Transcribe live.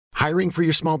Hiring for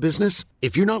your small business?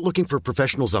 If you're not looking for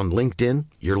professionals on LinkedIn,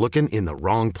 you're looking in the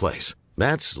wrong place.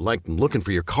 That's like looking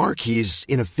for your car keys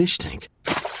in a fish tank.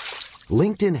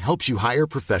 LinkedIn helps you hire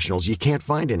professionals you can't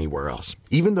find anywhere else,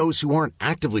 even those who aren't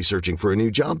actively searching for a new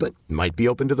job but might be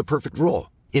open to the perfect role.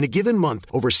 In a given month,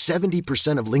 over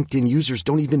 70% of LinkedIn users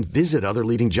don't even visit other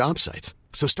leading job sites.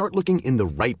 So start looking in the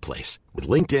right place. With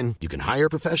LinkedIn, you can hire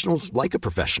professionals like a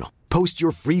professional. Post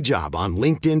your free job on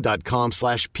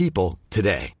linkedin.com/people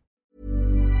today.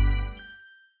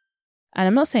 And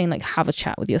I'm not saying like have a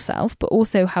chat with yourself, but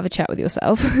also have a chat with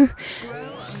yourself.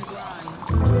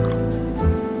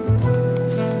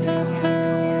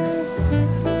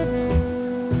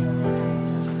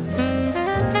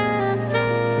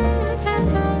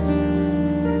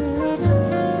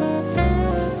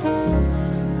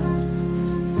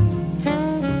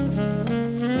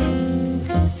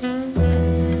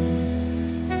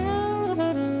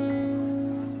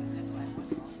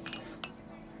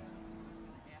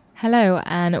 Hello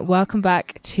and welcome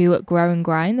back to Grow and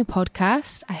Grind, the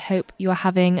podcast. I hope you are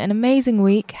having an amazing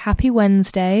week. Happy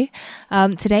Wednesday.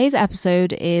 Today's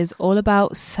episode is all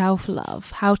about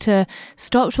self-love, how to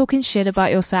stop talking shit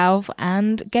about yourself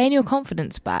and gain your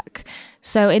confidence back.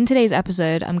 So in today's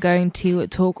episode, I'm going to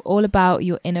talk all about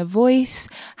your inner voice,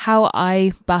 how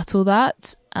I battle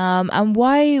that, and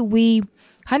why we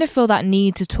kind of feel that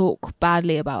need to talk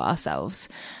badly about ourselves.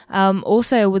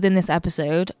 Also within this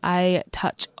episode, I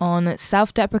touch on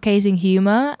self-deprecating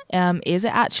humor. Is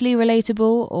it actually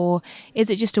relatable, or is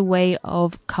it just a way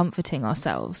of comforting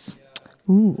ourselves?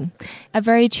 Ooh, a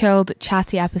very chilled,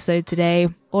 chatty episode today,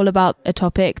 all about a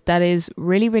topic that is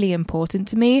really, really important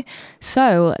to me.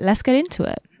 So let's get into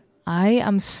it. I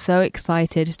am so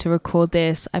excited to record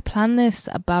this. I planned this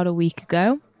about a week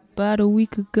ago.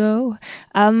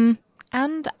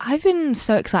 And I've been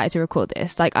so excited to record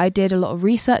this. Like, I did a lot of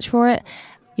research for it.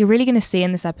 You're really going to see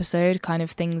in this episode kind of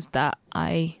things that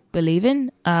I believe in.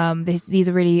 These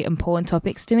are really important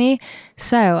topics to me.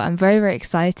 So I'm very, very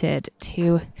excited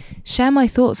to share my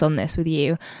thoughts on this with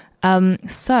you.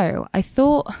 So I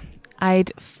thought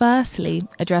I'd firstly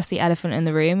address the elephant in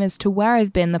the room as to where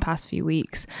I've been the past few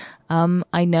weeks.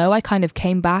 I know I kind of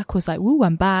came back, was like, woo,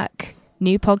 I'm back.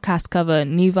 New podcast cover,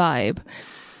 new vibe.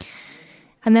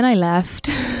 And then I left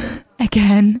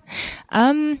again.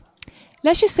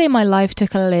 Let's just say my life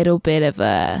took a little bit of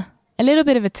a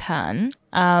turn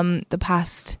the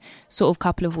past sort of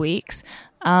couple of weeks.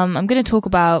 I'm going to talk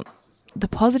about the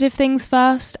positive things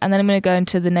first, and then I'm going to go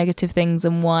into the negative things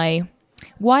and why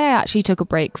I actually took a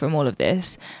break from all of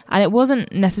this. And it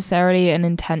wasn't necessarily an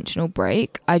intentional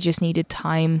break. I just needed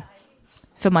time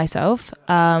for myself.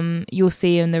 You'll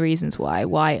see in the reasons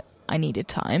why I needed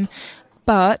time.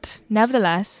 But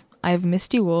nevertheless, I've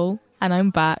missed you all and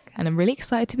I'm back and I'm really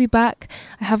excited to be back.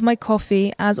 I have my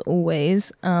coffee as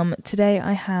always. Today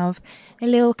I have a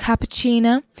little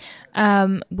cappuccino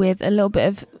with a little bit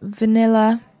of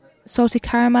vanilla, salted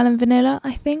caramel and vanilla,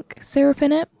 I think, syrup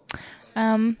in it.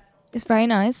 It's very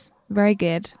nice, very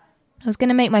good. I was going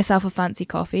to make myself a fancy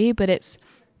coffee, but it's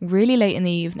really late in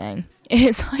the evening.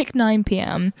 It's like 9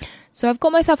 p.m. So I've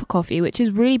got myself a coffee, which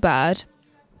is really bad.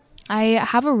 I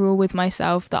have a rule with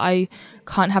myself that I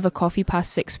can't have a coffee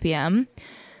past 6 p.m.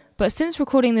 But since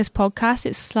recording this podcast,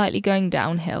 it's slightly going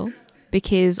downhill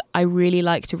because I really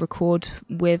like to record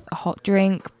with a hot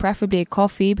drink, preferably a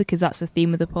coffee, because that's the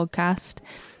theme of the podcast.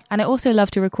 And I also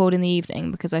love to record in the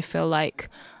evening because I feel like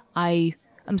I'm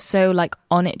so like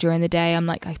on it during the day.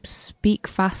 I speak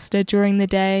faster during the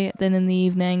day than in the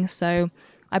evening. So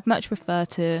I'd much prefer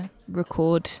to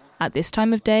record at this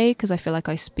time of day because I feel like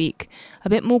I speak a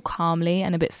bit more calmly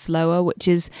and a bit slower, which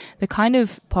is the kind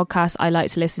of podcast I like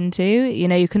to listen to. You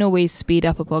know, you can always speed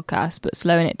up a podcast, but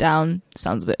slowing it down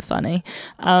sounds a bit funny.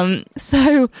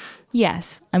 So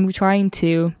yes, I'm trying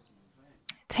to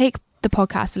take the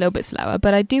podcast a little bit slower,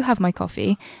 but I do have my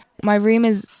coffee. My room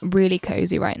is really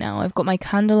cozy right now. I've got my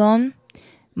candle on.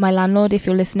 My landlord, if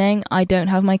you're listening, I don't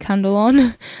have my candle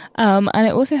on. And I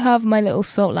also have my little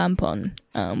salt lamp on,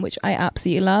 which I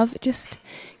absolutely love. It just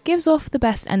gives off the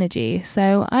best energy.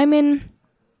 So I'm in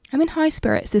high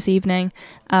spirits this evening,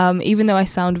 even though I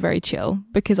sound very chill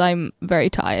because I'm very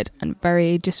tired and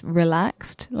very just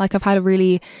relaxed. Like, I've had a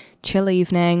really chill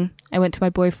evening. I went to my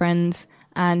boyfriend's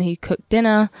and he cooked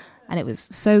dinner and it was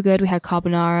so good. We had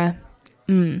carbonara.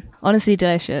 Honestly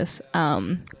delicious.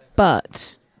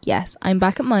 But yes, I'm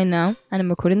back at mine now and I'm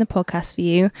recording the podcast for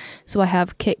you. So I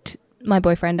have kicked my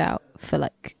boyfriend out for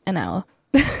like an hour.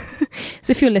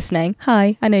 So if you're listening,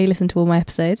 hi, I know you listen to all my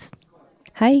episodes.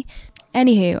 Hi.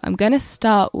 Anywho, I'm going to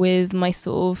start with my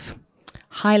sort of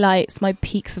highlights, my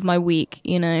peaks of my week,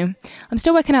 you know. I'm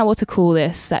still working out what to call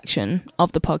this section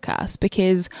of the podcast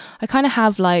because I kind of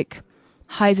have like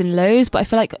highs and lows, but I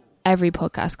feel like every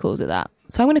podcast calls it that.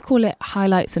 So I'm going to call it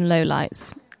highlights and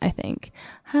lowlights, I think.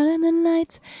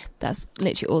 Highlights. That's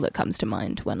literally all that comes to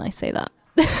mind when I say that.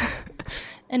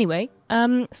 Anyway,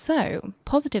 so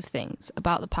positive things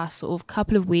about the past sort of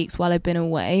couple of weeks while I've been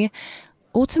away.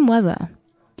 Autumn weather.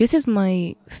 This is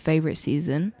my favourite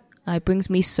season. It brings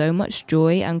me so much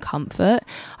joy and comfort.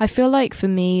 I feel like for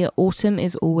me, autumn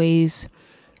is always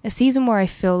a season where I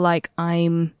feel like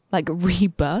I'm like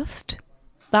rebirthed.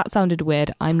 That sounded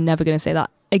weird. I'm never going to say that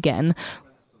again.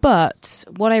 But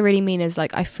what I really mean is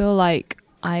like I feel like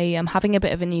I am having a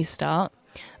bit of a new start.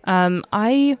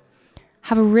 I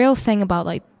have a real thing about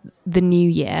like the new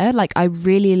year. Like I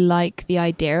really like the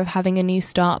idea of having a new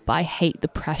start, but I hate the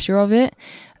pressure of it.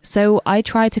 So I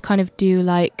try to kind of do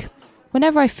like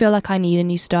whenever I feel like I need a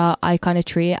new start, I kind of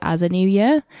treat it as a new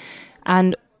year.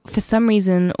 And for some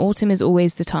reason, autumn is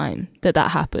always the time that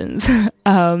happens.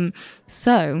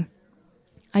 So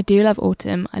I do love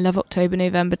autumn. I love October,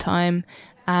 November time.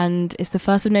 And it's the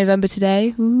 1st of November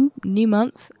today. Ooh, new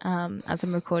month as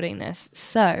I'm recording this.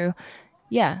 So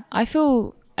yeah, I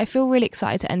feel really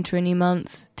excited to enter a new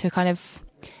month, to kind of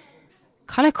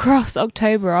cross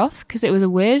October off, because it was a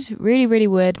weird, really, really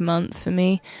weird month for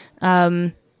me,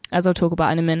 as I'll talk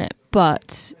about in a minute.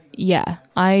 But yeah,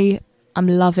 I'm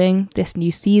loving this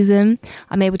new season.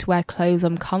 I'm able to wear clothes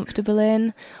I'm comfortable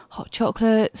in, hot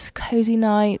chocolates, cozy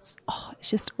nights. Oh, it's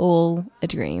just all a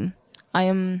dream. I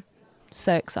am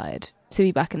so excited to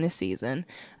be back in this season,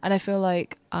 and I feel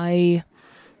like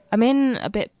I'm in a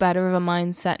bit better of a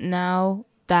mindset now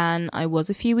than I was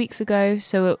a few weeks ago.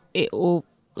 So it all,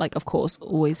 like, of course,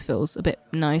 always feels a bit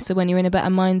nicer when you're in a better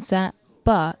mindset.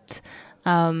 But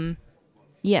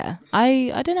yeah,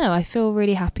 I don't know. I feel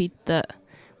really happy that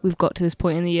we've got to this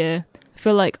point in the year. I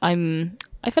feel like I'm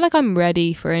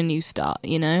ready for a new start,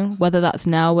 you know, whether that's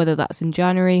now, whether that's in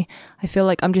January. I feel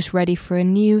like I'm just ready for a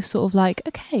new sort of like,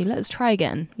 okay, let's try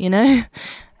again, you know?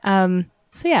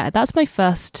 So yeah, that's my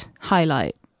first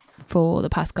highlight for the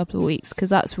past couple of weeks,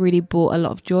 because that's really brought a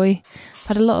lot of joy. I've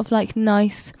had a lot of like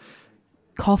nice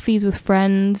coffees with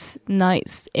friends,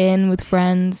 nights in with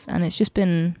friends, and it's just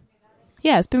been,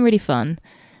 yeah, it's been really fun.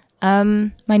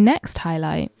 My next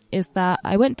highlight is that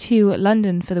I went to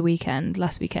London for the weekend,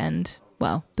 last weekend.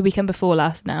 Well, the weekend before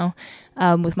last now,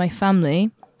 with my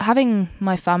family. Having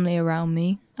my family around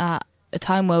me at a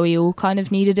time where we all kind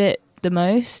of needed it the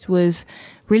most was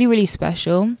really, really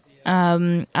special.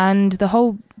 And the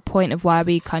whole point of why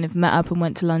we kind of met up and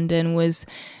went to London was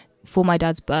for my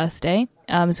dad's birthday.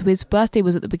 So his birthday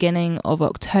was at the beginning of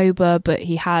October, but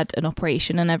he had an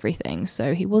operation and everything,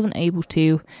 so he wasn't able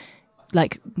to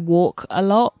like walk a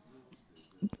lot.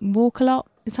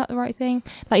 Is that the right thing?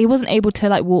 Like, he wasn't able to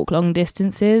like walk long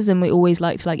distances, and we always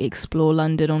like to like explore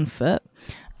London on foot.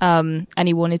 And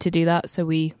he wanted to do that, so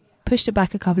we pushed it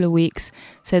back a couple of weeks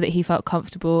so that he felt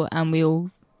comfortable, and we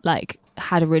all like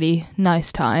had a really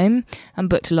nice time and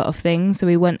booked a lot of things. So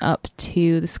we went up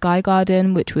to the Sky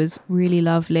Garden, which was really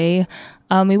lovely.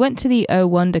 We went to the Oh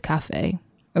Wonder Cafe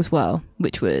as well,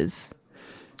 which was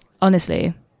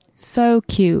honestly so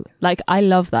cute. Like, I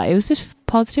love that. It was just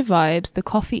positive vibes. The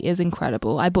coffee is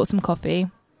incredible. I bought some coffee.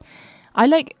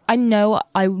 I know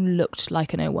I looked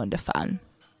like an Oh Wonder fan.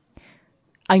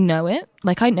 I know it.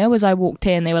 Like, I know as I walked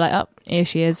in, they were like, oh, here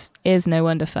she is. Here's an Oh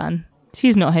Wonder fan.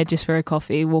 She's not here just for a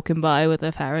coffee walking by with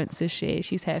her parents, is she?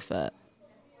 She's here for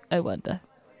Oh Wonder.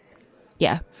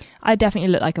 Yeah, I definitely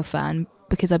look like a fan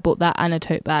because I bought that and a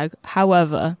tote bag.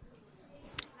 However,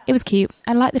 it was cute.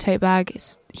 I like the tote bag.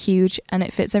 It's huge and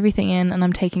it fits everything in, and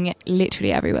I'm taking it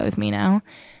literally everywhere with me now.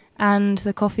 And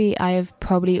the coffee, I have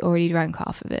probably already drank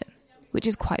half of it, which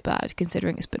is quite bad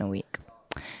considering it's been a week.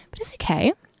 But it's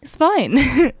okay. It's fine.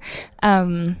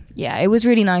 Yeah, it was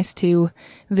really nice to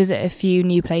visit a few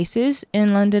new places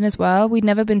in London as well. We'd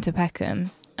never been to Peckham,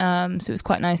 so it was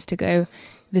quite nice to go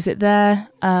visit there.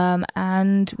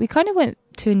 And we kind of went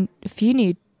to a few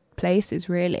new places,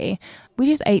 really. We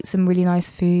just ate some really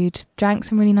nice food, drank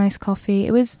some really nice coffee.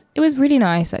 It was really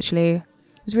nice, actually. It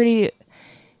was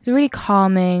a really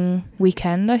calming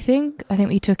weekend, I think. I think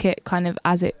we took it kind of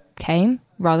as it came,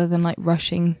 rather than like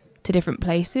rushing to different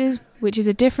places, which is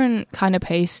a different kind of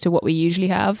pace to what we usually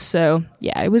have. So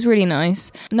yeah, it was really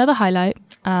nice. Another highlight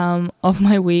of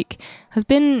my week has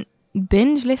been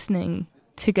binge listening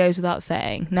to Goes Without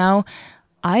Saying. Now,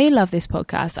 I love this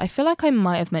podcast. I feel like I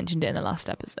might have mentioned it in the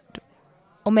last episode,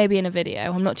 or maybe in a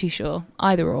video. I'm not too sure.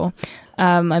 Either or.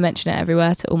 I mention it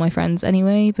everywhere to all my friends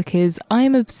anyway, because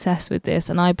I'm obsessed with this,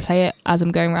 and I play it as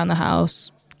I'm going around the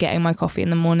house, getting my coffee in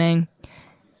the morning.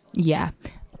 Yeah,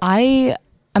 I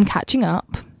am catching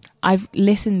up. I've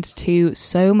listened to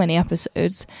so many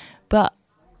episodes, but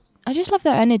I just love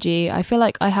their energy. I feel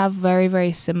like I have very,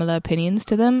 very similar opinions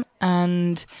to them.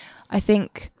 And I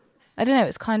think, I don't know,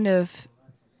 it's kind of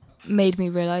made me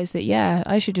realize that, yeah,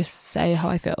 I should just say how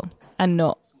I feel and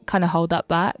not kind of hold that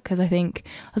back. Because I think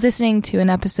I was listening to an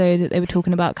episode that they were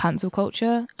talking about cancel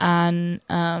culture and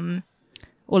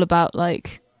all about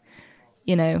like,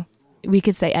 you know, we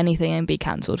could say anything and be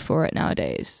cancelled for it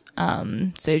nowadays.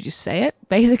 So just say it,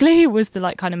 basically, was the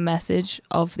like kind of message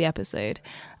of the episode.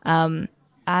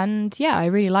 And yeah, I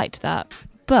really liked that.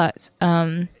 But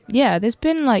yeah, there's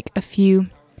been like a few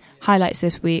highlights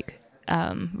this week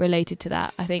related to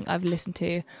that. I think I've listened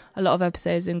to a lot of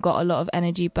episodes and got a lot of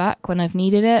energy back when I've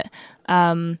needed it.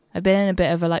 I've been in a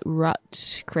bit of a like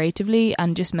rut creatively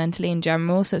and just mentally in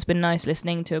general. So it's been nice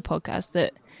listening to a podcast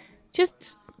that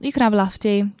just you can have a laugh to,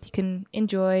 you can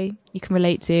enjoy, you can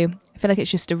relate to. I feel like it's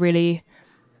just a really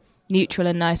neutral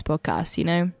and nice podcast, you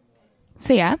know?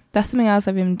 So yeah, that's something else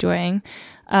I've been enjoying.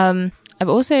 I've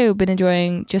also been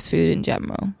enjoying just food in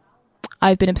general.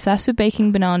 I've been obsessed with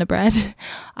baking banana bread.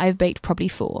 I've baked probably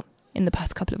 4 in the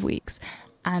past couple of weeks,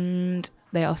 and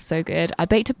they are so good. I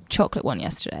baked a chocolate one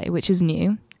yesterday, which is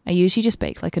new. I usually just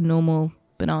bake like a normal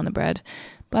banana bread,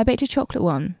 but I baked a chocolate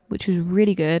one, which was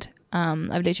really good.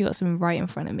 I've literally got some right in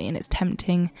front of me, and it's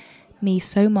tempting me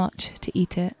so much to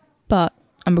eat it, but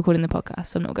I'm recording the podcast,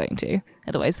 so I'm not going to.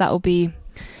 Otherwise, that will be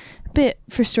a bit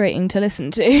frustrating to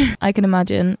listen to. I can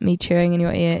imagine me chewing in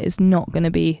your ear is not going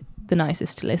to be the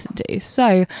nicest to listen to, so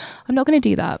I'm not going to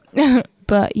do that.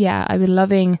 But yeah, I've been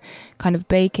loving kind of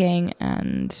baking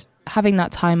and having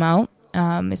that time out.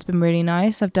 It's been really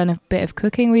nice. I've done a bit of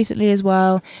cooking recently as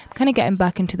well. I'm kind of getting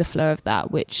back into the flow of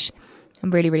that, which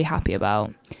I'm really, really happy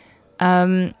about.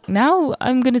 Now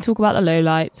I'm going to talk about the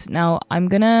lowlights. Now I'm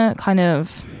going to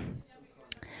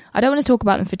I don't want to talk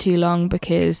about them for too long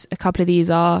because a couple of these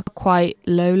are quite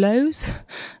low lows.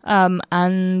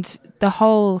 And the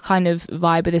whole kind of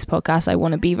vibe of this podcast, I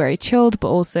want to be very chilled, but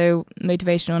also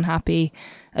motivational and happy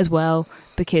as well,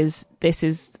 because this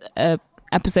is a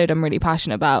episode I'm really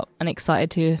passionate about and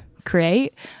excited to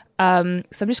create. So I'm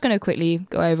just going to quickly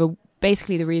go over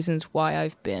basically the reasons why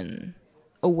I've been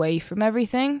away from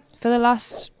everything for the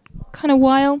last kind of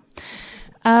while.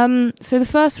 So the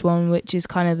first one, which is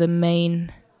kind of the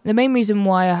main reason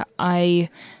why I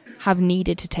have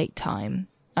needed to take time,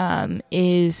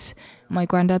 is my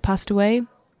granddad passed away,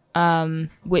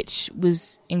 which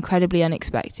was incredibly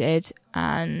unexpected,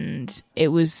 and it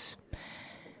was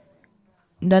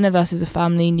none of us as a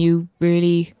family knew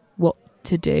really what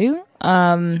to do.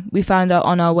 We found out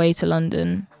on our way to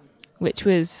London, which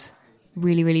was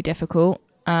really, really difficult.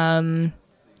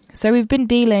 So we've been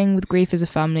dealing with grief as a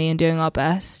family and doing our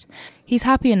best. He's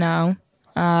happier now,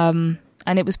 and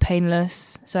it was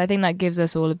painless. So I think that gives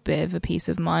us all a bit of a peace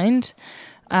of mind.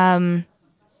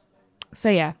 So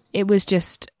yeah, it was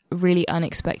just a really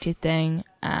unexpected thing,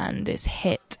 and it's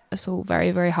hit us all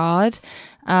very, very hard.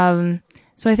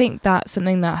 So I think that's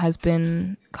something that has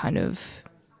been kind of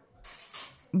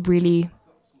really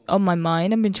on my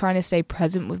mind. I've been trying to stay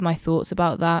present with my thoughts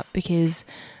about that, because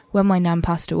when my nan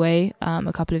passed away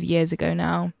a couple of years ago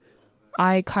now,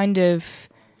 I kind of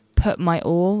put my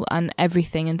all and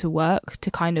everything into work to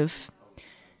kind of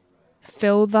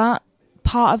fill that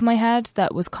part of my head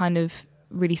that was kind of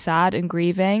really sad and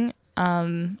grieving.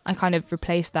 I kind of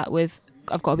replaced that with,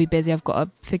 I've got to be busy, I've got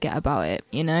to forget about it,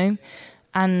 you know?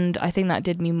 And I think that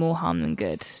did me more harm than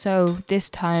good. So this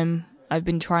time I've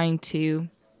been trying to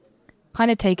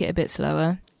kind of take it a bit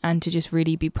slower and to just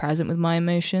really be present with my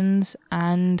emotions.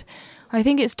 And I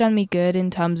think it's done me good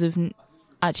in terms of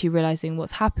actually realizing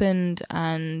what's happened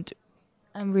and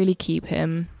really keep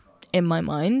him in my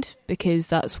mind, because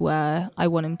that's where I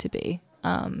want him to be.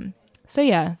 So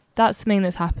yeah, that's something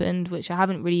that's happened, which I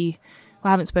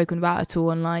haven't spoken about at all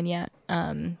online yet,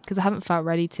 because I haven't felt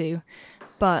ready to.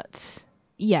 But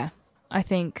yeah, I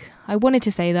think I wanted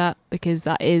to say that because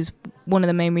that is one of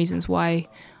the main reasons why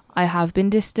I have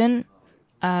been distant.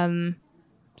 So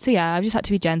yeah, I've just had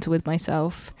to be gentle with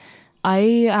myself.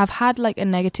 I have had like a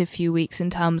negative few weeks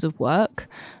in terms of work.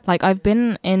 Like I've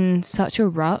been in such a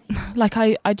rut. Like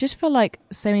I just feel like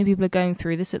so many people are going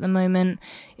through this at the moment.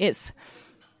 It's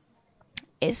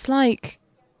like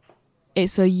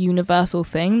it's a universal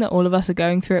thing that all of us are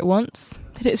going through at once.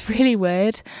 But it's really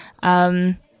weird.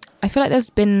 I feel like there's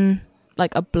been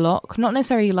like a block, not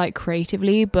necessarily like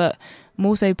creatively, but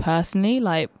more so personally.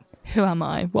 Like, who am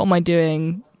I? What am I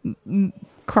doing?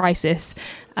 crisis.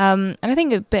 And I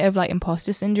think a bit of like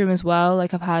imposter syndrome as well.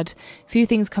 Like I've had a few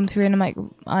things come through and I'm like,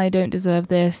 I don't deserve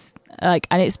this. Like,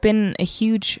 and it's been a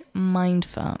huge mind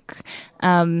fuck.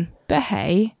 But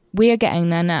hey, we are getting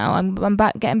there now. I'm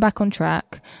getting back on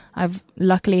track. I've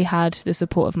luckily had the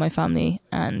support of my family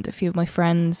and a few of my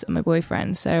friends and my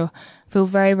boyfriend. So I feel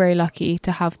very, very lucky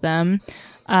to have them.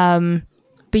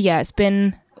 But yeah, it's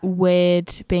been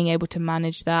weird being able to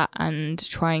manage that and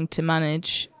trying to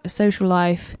manage a social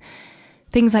life,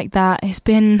 things like that. It's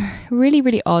been really,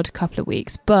 really odd couple of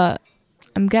weeks, but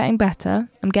I'm getting better.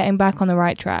 I'm getting back on the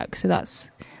right track. So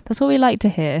that's what we like to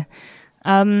hear.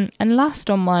 And last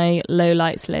on my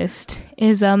lowlights list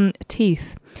is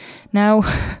teeth. Now,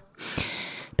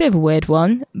 bit of a weird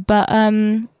one, but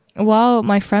while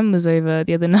my friend was over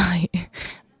the other night,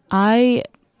 my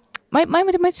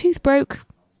tooth broke.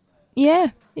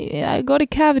 Yeah, I got a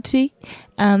cavity.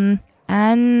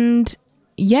 And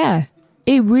yeah,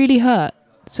 it really hurt.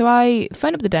 So I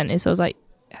phoned up the dentist. I was like,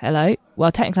 hello.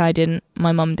 Well, technically I didn't.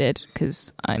 My mum did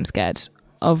because I'm scared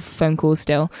of phone calls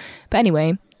still. But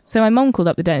anyway, so my mum called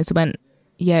up the dentist and went,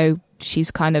 yo,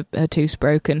 her tooth's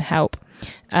broken, help.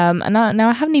 And now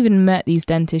I haven't even met these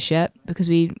dentists yet because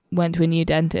we went to a new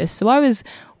dentist. So I was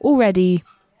already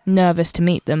nervous to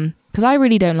meet them because I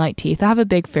really don't like teeth. I have a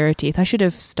big fear of teeth. I should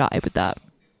have started with that.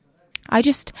 I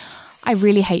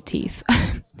really hate teeth.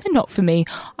 They're not for me.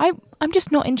 I'm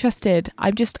just not interested.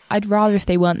 I'd rather if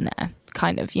they weren't there,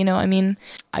 kind of, you know what I mean?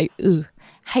 I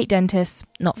hate dentists,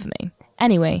 not for me.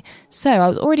 Anyway, so I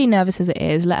was already nervous as it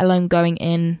is, let alone going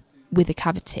in with a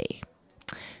cavity.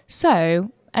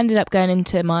 So ended up going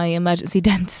into my emergency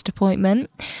dentist appointment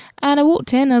and I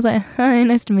walked in. I was like, hi,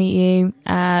 nice to meet you.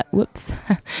 Whoops.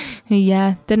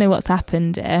 Yeah, don't know what's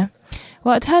happened here.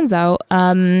 Well, it turns out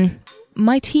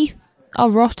my teeth are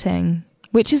rotting,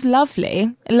 which is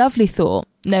lovely. A lovely thought,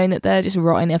 knowing that they're just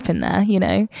rotting up in there, you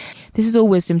know. This is all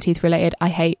wisdom teeth related. I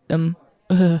hate them.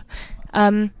 Ugh.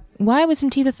 Why was wisdom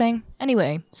teeth a thing?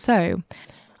 Anyway, so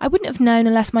I wouldn't have known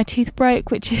unless my tooth broke,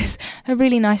 which is a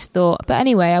really nice thought. But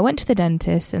anyway, I went to the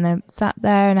dentist and I sat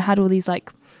there and I had all these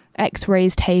like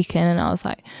x-rays taken and I was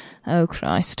like, oh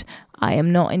Christ, I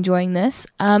am not enjoying this.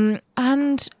 And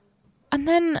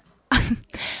then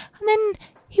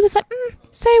he was like,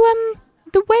 so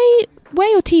the way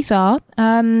your teeth are,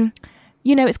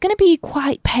 you know, it's going to be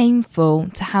quite painful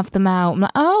to have them out. I'm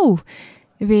like, oh,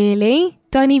 really?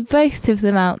 Do I need both of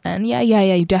them out then? Yeah,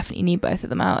 you definitely need both of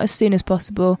them out as soon as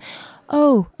possible.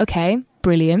 Oh, okay,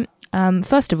 brilliant.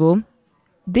 First of all,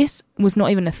 this was not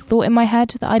even a thought in my head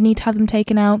that I'd need to have them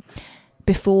taken out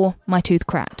before my tooth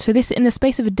cracked. So this, in the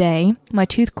space of a day, my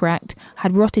tooth cracked,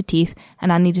 had rotted teeth,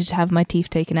 and I needed to have my teeth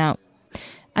taken out.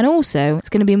 And also, it's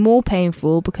going to be more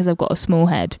painful because I've got a small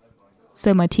head.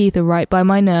 So my teeth are right by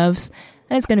my nerves,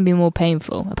 and it's going to be more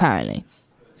painful, apparently.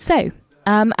 So,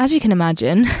 as you can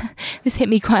imagine, this hit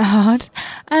me quite hard.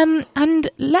 And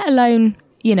let alone,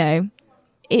 you know,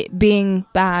 it being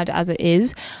bad as it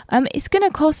is, it's going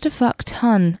to cost a fuck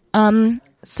ton.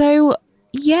 So,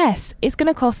 yes, it's going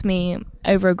to cost me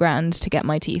over $1,000 to get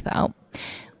my teeth out,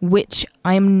 which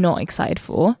I am not excited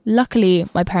for. Luckily,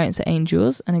 my parents are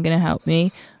angels and are going to help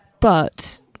me.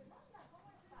 But,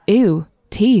 ew,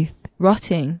 teeth,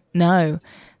 rotting, no.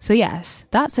 So yes,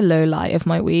 that's a low light of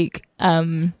my week.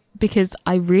 Because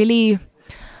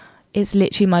it's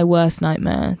literally my worst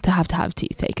nightmare to have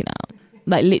teeth taken out.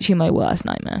 Like literally my worst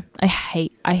nightmare. I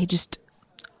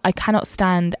cannot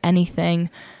stand anything.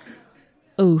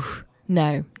 Ooh,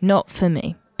 no, not for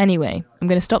me. Anyway, I'm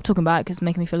going to stop talking about it because it's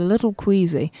making me feel a little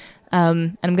queasy.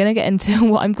 And I'm going to get into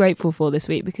what I'm grateful for this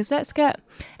week because let's get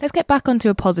back onto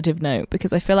a positive note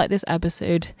because I feel like this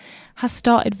episode has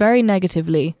started very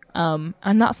negatively. And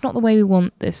that's not the way we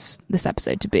want this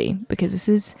episode to be because this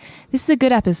is a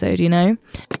good episode, you know.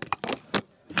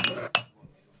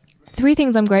 3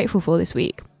 things I'm grateful for this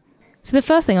week. So the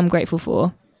first thing I'm grateful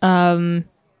for,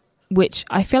 which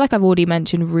I feel like I've already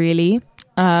mentioned really,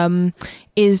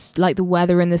 is like the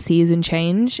weather and the season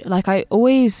change. Like I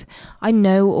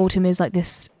know autumn is like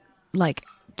this, like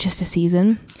just a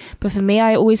season, but for me,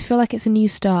 I always feel like it's a new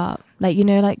start. Like, you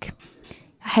know, like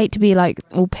I hate to be like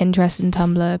all Pinterest and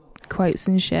Tumblr quotes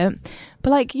and shit,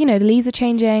 but like, you know, the leaves are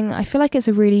changing. I feel like it's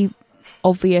a really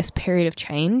obvious period of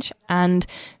change. And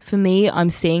for me, I'm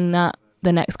seeing that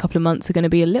the next couple of months are going to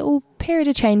be a little period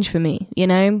of change for me. You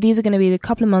know, these are going to be the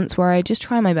couple of months where I just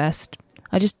try my best.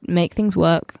 I just make things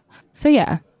work. So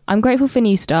yeah, I'm grateful for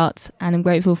new starts and I'm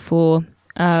grateful for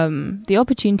the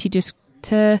opportunity just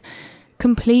to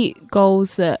complete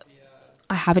goals that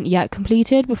I haven't yet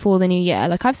completed before the new year.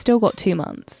 Like I've still got 2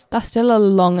 months. That's still a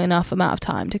long enough amount of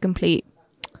time to complete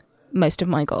most of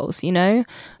my goals, you know?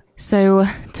 So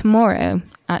tomorrow,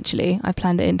 actually, I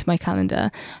planned it into my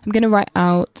calendar. I'm going to write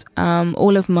out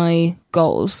all of my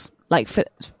goals, like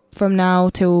from now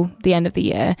till the end of the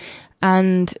year,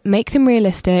 and make them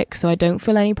realistic so I don't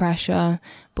feel any pressure,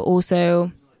 but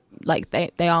also like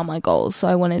they are my goals. So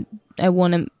I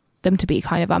want them to be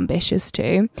kind of ambitious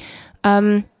too.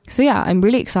 So yeah, I'm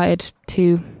really excited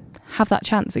to have that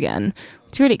chance again.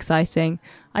 It's really exciting.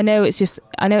 I know it's just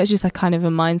a kind of a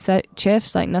mindset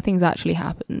shift, like nothing's actually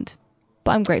happened,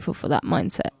 but I'm grateful for that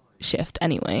mindset shift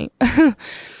anyway.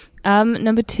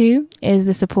 Number 2 is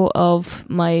the support of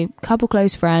my couple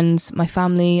close friends, my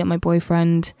family and my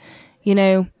boyfriend. You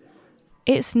know,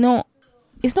 it's not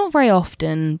very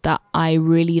often that I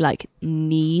really like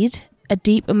need a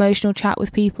deep emotional chat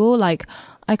with people. Like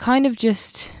I kind of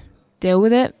just deal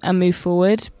with it and move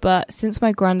forward. But since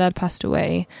my granddad passed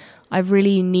away, I've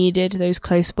really needed those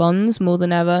close bonds more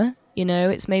than ever. You know,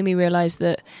 it's made me realize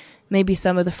that maybe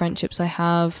some of the friendships I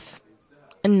have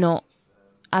are not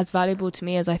as valuable to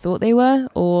me as I thought they were,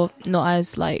 or not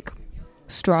as like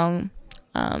strong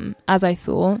as I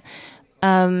thought.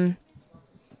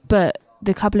 But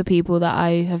the couple of people that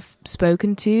I have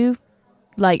spoken to,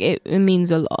 like it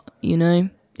means a lot, you know.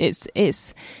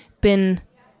 It's been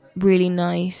really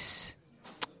nice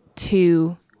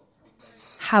to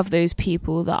have those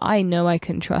people that I know I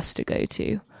can trust to go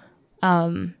to.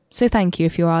 So thank you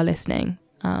if you are listening.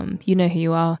 You know who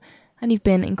you are, and you've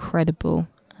been incredible.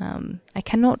 I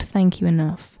cannot thank you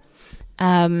enough.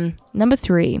 Number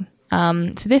 3.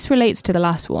 So this relates to the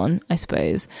last one, I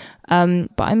suppose. But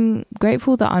I'm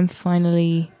grateful that I'm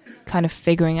finally kind of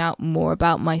figuring out more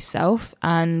about myself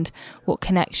and what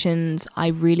connections I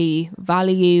really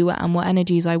value and what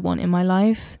energies I want in my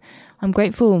life. I'm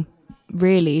grateful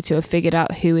really to have figured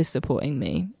out who is supporting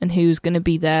me and who's going to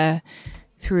be there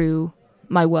through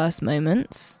my worst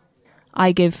moments.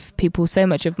 I give people so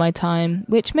much of my time,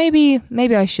 which maybe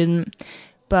I shouldn't,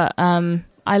 but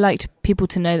I like people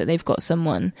to know that they've got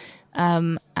someone,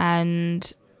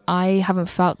 and I haven't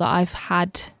felt that I've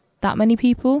had that many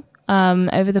people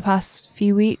over the past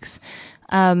few weeks,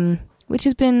 which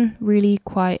has been really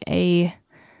quite a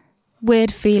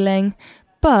weird feeling.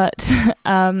 But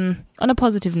on a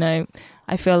positive note,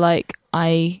 I feel like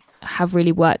I have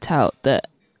really worked out that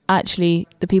actually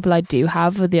the people I do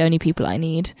have are the only people I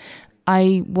need.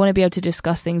 I want to be able to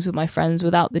discuss things with my friends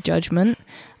without the judgment,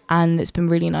 and it's been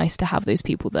really nice to have those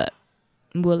people that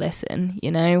will listen.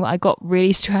 You know, I got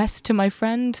really stressed to my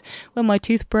friend when my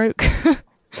tooth broke.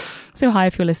 So hi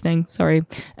if you're listening. Sorry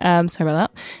about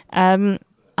that.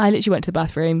 I literally went to the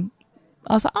bathroom.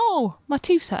 I was like, oh, my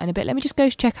tooth's hurting a bit. Let me just go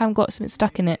check I haven't got something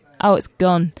stuck in it. Oh, it's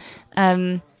gone.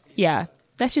 Yeah,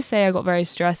 let's just say I got very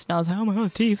stressed and I was like, oh my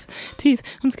God, teeth.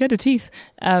 I'm scared of teeth.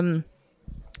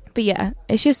 But yeah,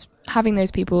 it's just having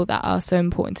those people that are so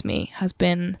important to me has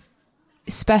been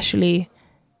especially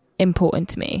important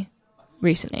to me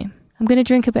recently. I'm going to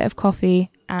drink a bit of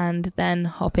coffee and then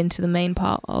hop into the main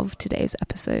part of today's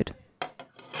episode.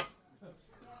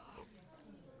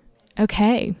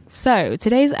 Okay, so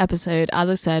today's episode, as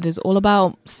I said, is all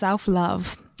about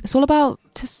self-love. It's all about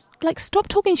stop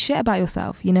talking shit about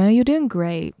yourself. You know, you're doing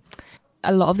great.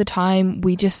 A lot of the time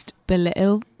we just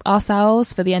belittle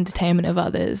ourselves for the entertainment of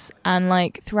others, and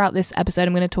like throughout this episode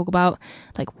I'm going to talk about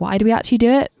like why do we actually do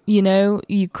it. You know,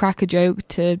 you crack a joke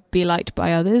to be liked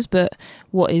by others, but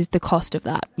what is the cost of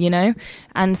that, you know?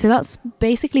 And so that's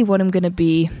basically what I'm going to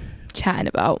be chatting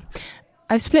about.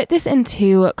 I've split this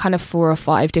into kind of 4 or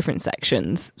 5 different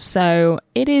sections, so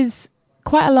it is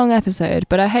quite a long episode,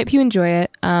 but I hope you enjoy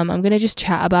it. I'm going to just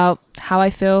chat about how I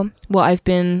feel, what I've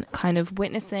been kind of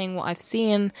witnessing, what I've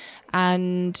seen,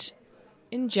 and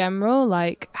in general,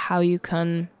 like how you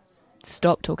can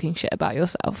stop talking shit about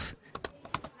yourself.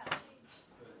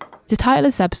 The title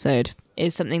of this episode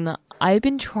is something that I've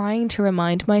been trying to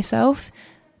remind myself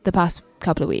the past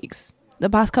couple of weeks. The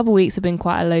past couple of weeks have been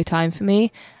quite a low time for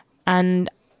me, and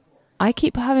I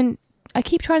keep trying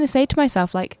to say to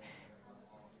myself, like,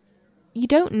 you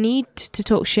don't need to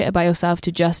talk shit about yourself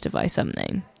to justify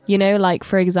something. You know, like,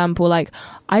 for example, like,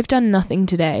 I've done nothing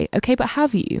today. Okay, but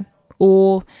have you?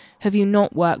 Or have you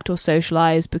not worked or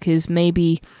socialized because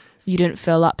maybe you didn't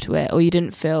feel up to it, or you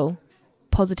didn't feel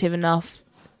positive enough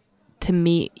to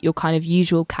meet your kind of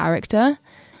usual character?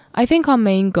 I think our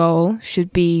main goal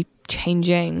should be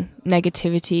changing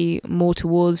negativity more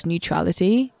towards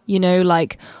neutrality. You know,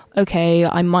 like, okay,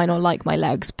 I might not like my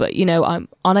legs, but, you know, aren't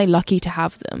I lucky to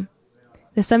have them?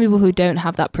 There's some people who don't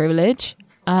have that privilege,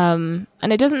 and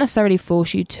it doesn't necessarily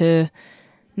force you to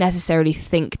necessarily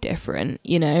think different,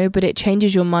 you know, but it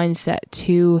changes your mindset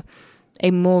to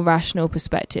a more rational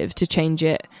perspective, to change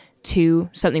it to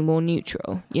something more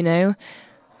neutral, you know?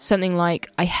 Something like,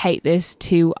 I hate this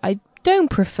to, I don't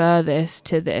prefer this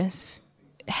to this.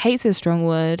 Hate's a strong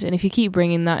word, and if you keep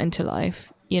bringing that into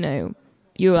life, you know,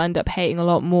 you'll end up hating a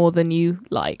lot more than you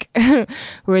like.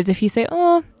 Whereas if you say,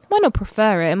 oh, I might not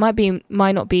prefer it,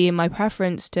 might not be in my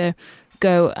preference to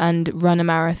go and run a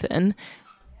marathon.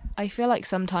 I feel like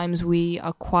sometimes we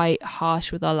are quite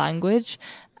harsh with our language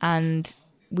and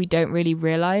we don't really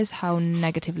realize how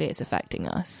negatively it's affecting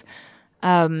us.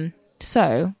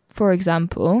 So, for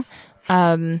example,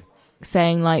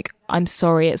 saying like, I'm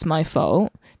sorry, it's my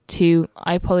fault, to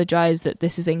I apologize that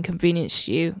this has inconvenienced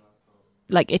you.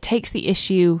 Like, it takes the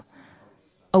issue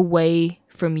away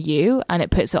from you and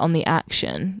it puts it on the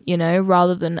action, you know,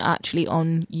 rather than actually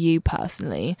on you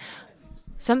personally.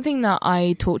 Something that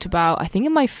I talked about, I think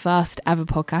in my first ever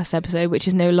podcast episode, which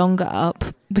is no longer up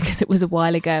because it was a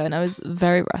while ago and I was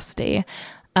very rusty,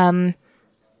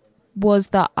 was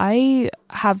that I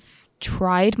have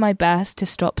tried my best to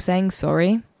stop saying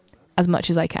sorry as much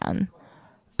as I can.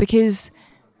 Because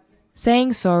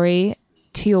saying sorry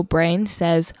to your brain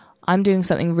says, I'm doing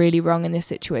something really wrong in this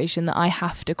situation that I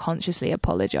have to consciously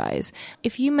apologize.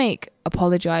 If you make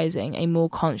apologizing a more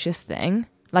conscious thing,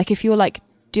 like if you're like,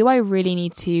 do I really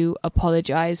need to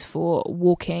apologize for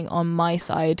walking on my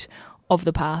side of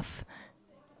the path?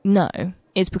 No,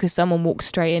 it's because someone walked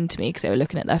straight into me because they were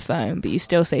looking at their phone, but you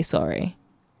still say sorry.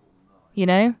 You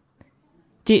know?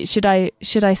 Should I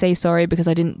say sorry because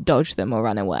I didn't dodge them or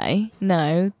run away?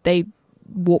 No, they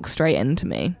walked straight into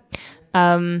me.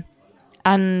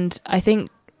 And I think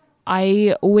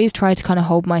I always try to kind of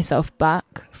hold myself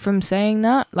back from saying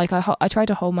that. Like I try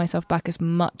to hold myself back as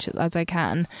much as I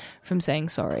can from saying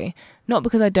sorry. Not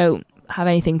because I don't have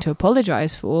anything to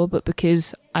apologize for, but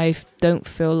because I don't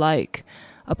feel like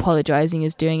apologizing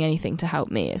is doing anything to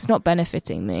help me. It's not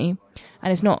benefiting me,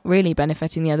 and it's not really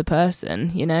benefiting the other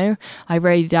person, you know? I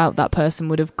really doubt that person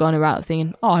would have gone about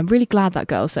thinking, oh, I'm really glad that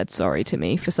girl said sorry to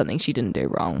me for something she didn't do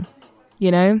wrong,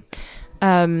 you know?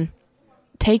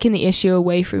 Taking the issue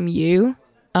away from you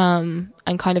and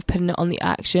kind of putting it on the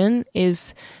action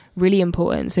is really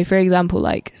important. So for example,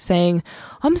 like saying,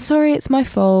 I'm sorry, it's my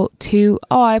fault, to,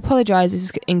 oh, I apologize, this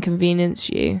has inconvenienced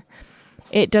you.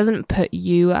 It doesn't put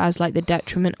you as like the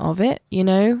detriment of it, you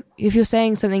know? If you're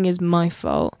saying something is my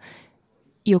fault,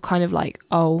 you're kind of like,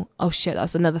 oh shit,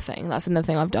 that's another thing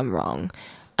I've done wrong.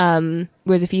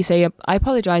 Whereas if you say, I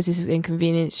apologize, this has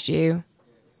inconvenienced you,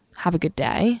 have a good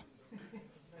day.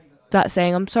 That's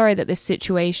saying, I'm sorry that this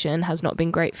situation has not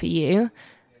been great for you.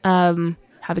 Have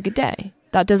a good day.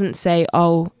 That doesn't say,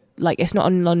 oh, like, it's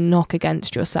not a knock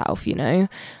against yourself, you know?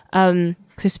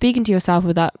 So speaking to yourself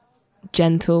with that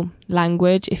gentle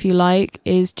language, if you like,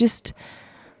 is just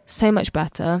so much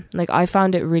better. Like, I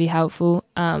found it really helpful.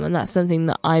 And that's something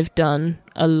that I've done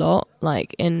a lot,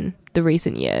 like, in the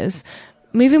recent years.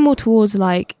 Moving more towards,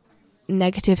 like,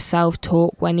 negative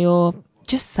self-talk when you're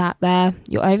just sat there,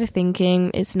 you're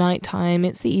overthinking, it's nighttime,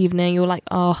 it's the evening, you're like,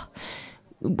 oh,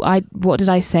 what did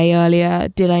I say earlier?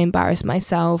 Did I embarrass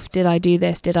myself? Did I do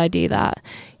this? Did I do that?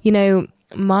 You know,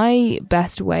 my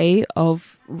best way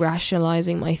of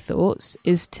rationalizing my thoughts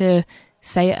is to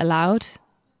say it aloud.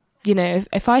 You know,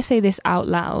 if I say this out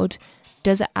loud,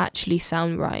 does it actually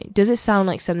sound right? Does it sound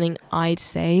like something I'd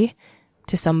say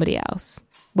to somebody else?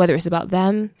 Whether it's about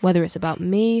them, whether it's about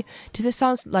me, does it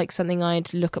sound like something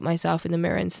I'd look at myself in the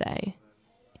mirror and say?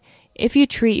 If you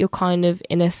treat your kind of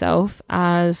inner self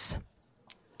as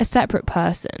a separate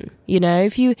person, you know,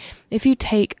 if you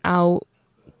take out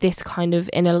this kind of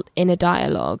inner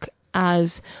dialogue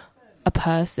as a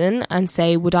person and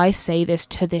say, would I say this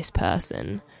to this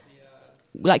person?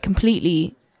 Like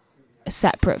completely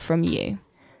separate from you.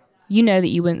 You know that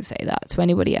you wouldn't say that to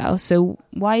anybody else. So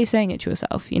why are you saying it to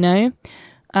yourself, you know?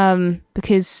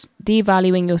 Because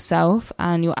devaluing yourself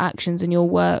and your actions and your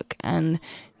work and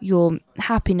your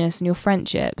happiness and your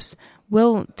friendships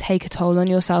will take a toll on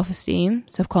your self-esteem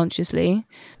subconsciously.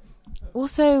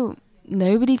 Also,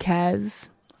 nobody cares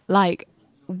like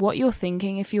what you're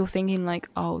thinking. If you're thinking like,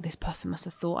 oh, this person must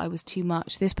have thought I was too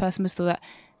much, this person must have thought that,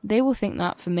 they will think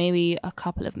that for maybe a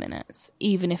couple of minutes,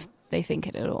 even if they think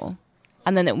it at all,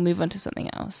 and then it will move on to something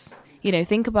else. You know,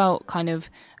 think about kind of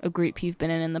a group you've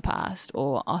been in the past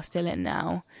or are still in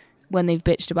now when they've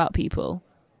bitched about people.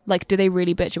 Like, do they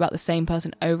really bitch about the same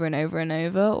person over and over and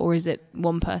over? Or is it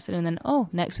one person and then, oh,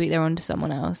 next week they're on to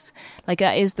someone else? Like,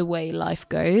 that is the way life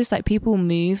goes. Like, people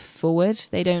move forward.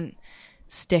 They don't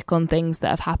stick on things that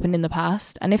have happened in the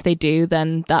past. And if they do,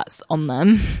 then that's on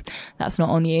them. That's not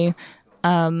on you.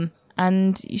 And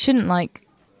you shouldn't, like,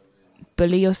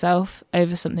 bully yourself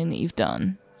over something that you've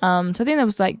done. So I think that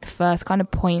was like the first kind of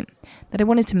point that I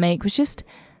wanted to make, was just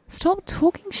stop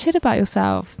talking shit about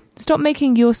yourself. Stop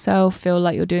making yourself feel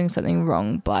like you're doing something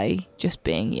wrong by just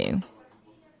being you,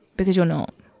 because you're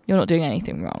not. You're not doing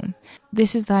anything wrong.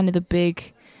 This is kind of the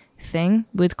big thing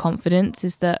with confidence,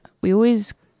 is that we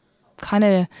always kind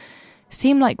of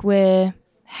seem like we're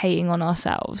hating on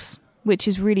ourselves, which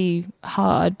is really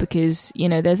hard because, you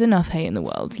know, there's enough hate in the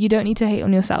world. You don't need to hate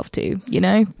on yourself too, you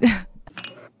know?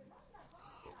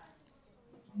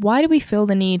 Why do we feel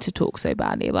the need to talk so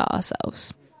badly about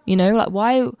ourselves? You know, like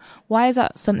why is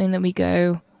that something that we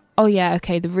go, oh yeah,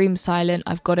 okay, the room's silent,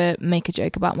 I've got to make a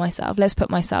joke about myself. Let's put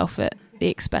myself at the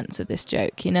expense of this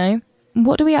joke, you know?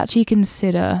 What do we actually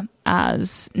consider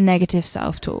as negative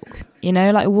self-talk? You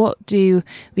know, like what do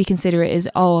we consider it as,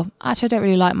 oh, actually I don't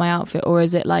really like my outfit, or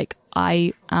is it like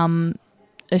I am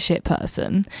a shit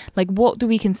person? Like what do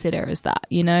we consider as that,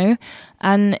 you know?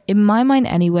 And in my mind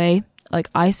anyway, like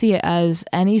I see it as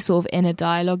any sort of inner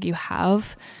dialogue you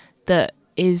have that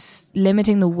is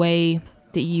limiting the way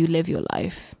that you live your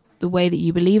life, the way that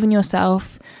you believe in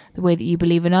yourself, the way that you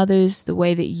believe in others, the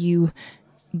way that you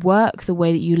work, the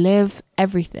way that you live,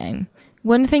 everything.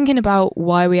 When thinking about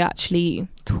why we actually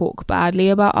talk badly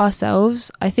about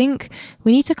ourselves, I think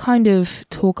we need to kind of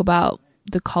talk about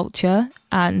the culture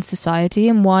and society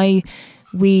and why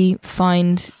we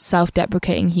find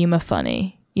self-deprecating humor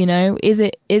funny. You know, is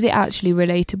it actually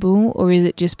relatable, or is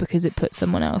it just because it puts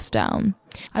someone else down?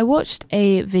 I watched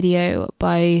a video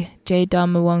by Jay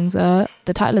Dharmawangsa.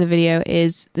 The title of the video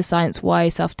is The Science Why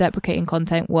Self-Deprecating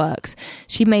Content Works.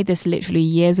 She made this literally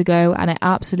years ago, and I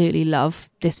absolutely love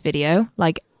this video.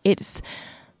 Like, it's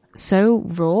so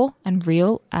raw and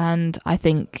real, and I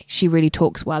think she really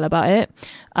talks well about it.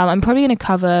 I'm probably going to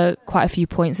cover quite a few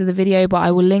points of the video, but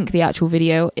I will link the actual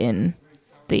video in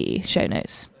the show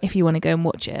notes if you want to go and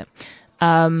watch it.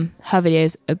 Her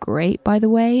videos are great, by the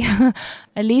way,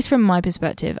 at least from my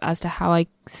perspective as to how I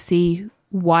see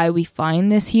why we find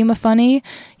this humor funny.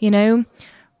 You know,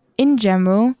 in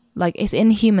general, like it's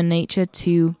in human nature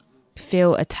to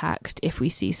feel attacked if we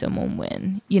see someone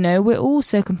win. You know, we're all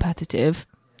so competitive,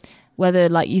 whether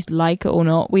like you like it or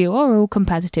not, we are all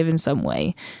competitive in some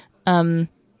way.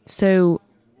 So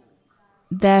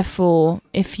therefore,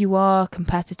 if you are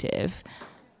competitive,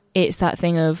 it's that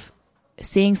thing of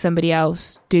seeing somebody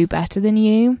else do better than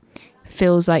you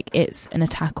feels like it's an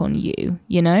attack on you,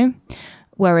 you know?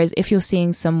 Whereas if you're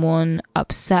seeing someone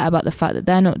upset about the fact that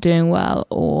they're not doing well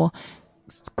or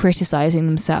criticizing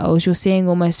themselves, you're seeing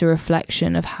almost a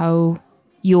reflection of how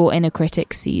your inner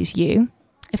critic sees you,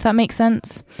 if that makes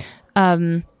sense.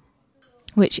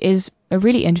 Which is a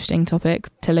really interesting topic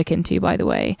to look into, by the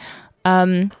way.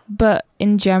 But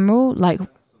in general, like,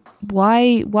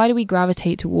 why do we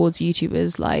gravitate towards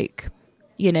YouTubers like,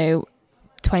 you know,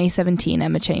 2017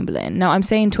 Emma Chamberlain? Now, I'm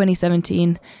saying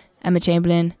 2017 Emma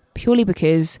Chamberlain purely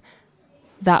because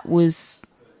that was,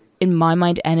 in my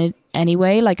mind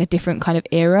anyway, like a different kind of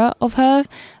era of her.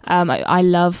 I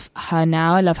love her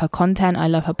now. I love her content. I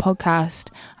love her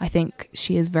podcast. I think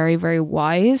she is very, very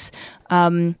wise.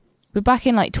 But back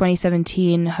in like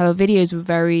 2017, her videos were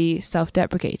very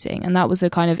self-deprecating. And that was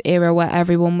the kind of era where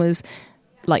everyone was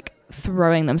like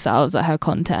throwing themselves at her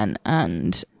content,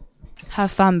 and her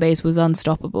fan base was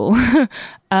unstoppable.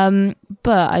 But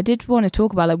I did want to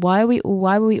talk about like why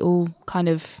were we all kind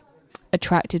of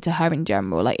attracted to her in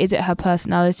general? Like, is it her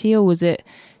personality, or was it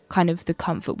kind of the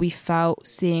comfort we felt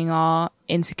seeing our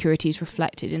insecurities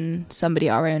reflected in somebody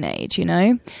our own age, you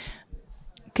know?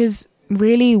 Because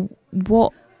really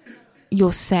what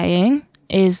you're saying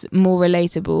is more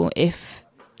relatable if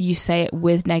you say it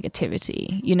with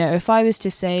negativity. You know, if I was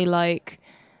to say like,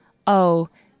 oh,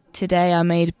 today I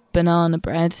made banana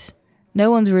bread, no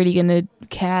one's really going to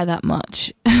care that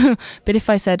much. But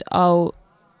if I said, oh,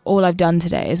 all I've done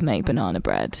today is make banana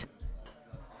bread,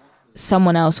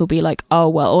 someone else will be like, oh,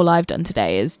 well, all I've done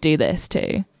today is do this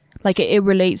too. Like it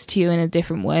relates to you in a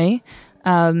different way.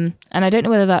 And I don't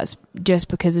know whether that's just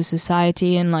because of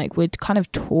society and like we're kind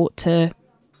of taught to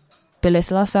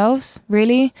belittle ourselves,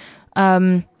 really.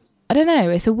 I don't know.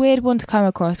 It's a weird one to come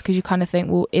across because you kind of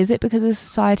think, well, is it because of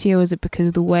society, or is it because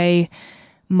of the way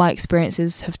my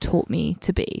experiences have taught me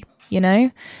to be, you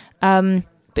know?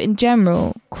 But in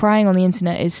general, crying on the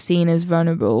internet is seen as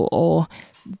vulnerable, or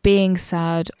being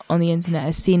sad on the internet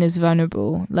is seen as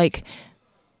vulnerable. Like,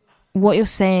 what you're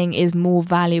saying is more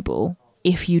valuable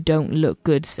if you don't look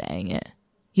good saying it.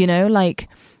 You know, like,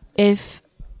 if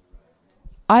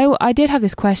I did have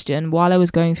this question while I was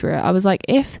going through it. I was like,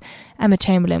 if Emma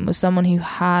Chamberlain was someone who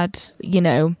had, you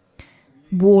know,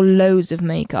 wore loads of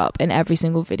makeup in every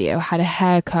single video, had a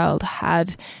hair curled,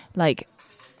 had like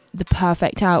the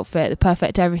perfect outfit, the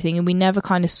perfect everything, and we never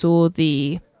kind of saw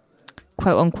the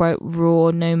quote unquote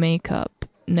raw, no makeup,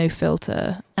 no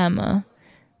filter Emma,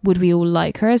 would we all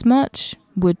like her as much?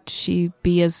 Would she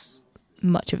be as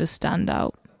much of a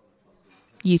standout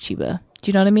YouTuber? Do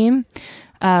you know what I mean?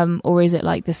 Or is it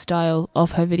like the style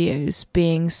of her videos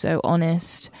being so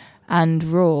honest and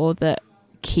raw that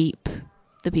keep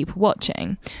the people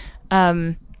watching?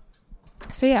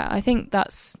 So yeah, I think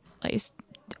that's like, it's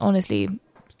honestly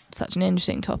such an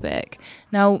interesting topic.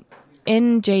 Now,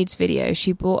 in Jade's video,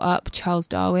 she brought up Charles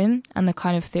Darwin and the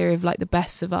kind of theory of like the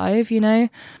best survive, you know?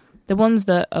 The ones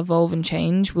that evolve and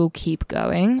change will keep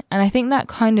going. And I think that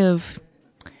kind of,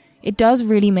 it does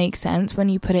really make sense when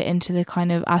you put it into the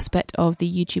kind of aspect of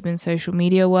the YouTube and social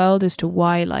media world as to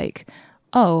why, like,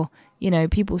 oh, you know,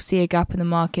 people see a gap in the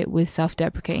market with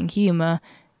self-deprecating humor.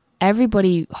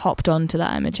 Everybody hopped onto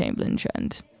that Emma Chamberlain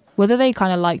trend. Whether they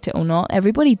kind of liked it or not,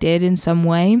 everybody did in some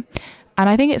way. And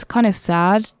I think it's kind of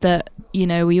sad that, you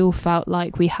know, we all felt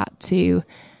like we had to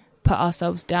put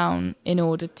ourselves down in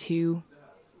order to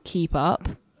keep up.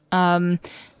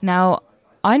 Now,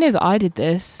 I know that I did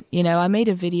this. You know, I made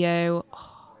a video,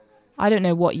 I don't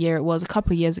know what year it was, a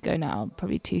couple of years ago now,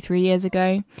 probably 2-3 years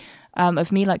ago,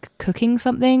 of me like cooking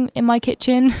something in my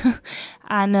kitchen.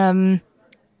 And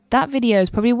that video is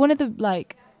probably one of the,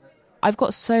 like, I've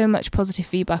got so much positive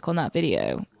feedback on that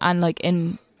video. And like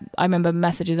I remember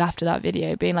messages after that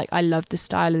video being like, I love the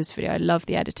style of this video, I love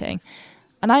the editing.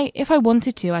 And if I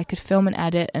wanted to, I could film and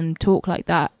edit and talk like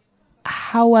that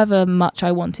however much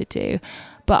I wanted to.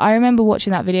 But I remember watching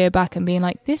that video back and being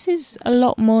like, this is a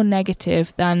lot more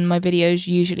negative than my videos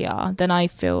usually are, than I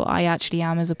feel I actually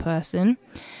am as a person.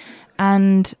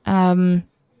 And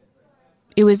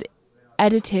it was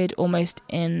edited almost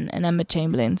in an Emma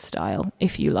Chamberlain style,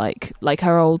 if you like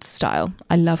her old style.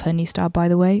 I love her new style, by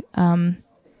the way.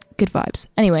 Good vibes.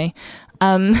 Anyway,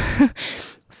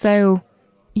 so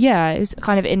yeah, it was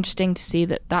kind of interesting to see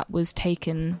that was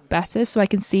taken better. So I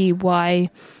can see why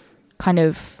kind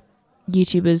of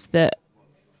YouTubers that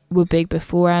were big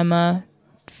before Emma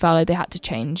felt like they had to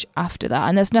change after that.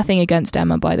 And there's nothing against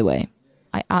Emma, by the way.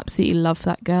 I absolutely love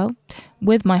that girl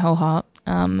with my whole heart.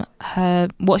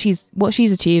 What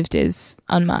she's achieved is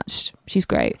unmatched. She's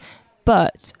great.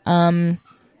 But I'm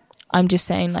just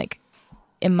saying, like,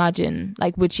 imagine,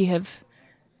 like,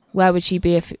 where would she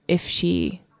be if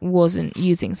she wasn't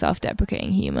using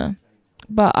self-deprecating humor?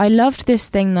 But I loved this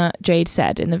thing that Jade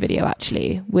said in the video,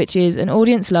 actually, which is an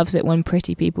audience loves it when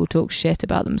pretty people talk shit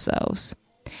about themselves.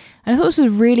 And I thought this was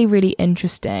a really, really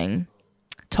interesting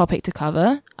topic to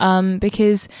cover,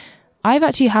 because I've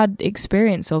actually had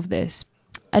experience of this.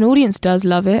 An audience does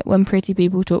love it when pretty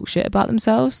people talk shit about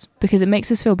themselves because it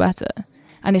makes us feel better.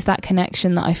 And it's that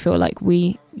connection that I feel like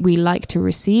we like to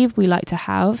receive, we like to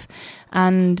have.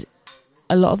 And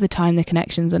a lot of the time the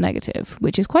connections are negative,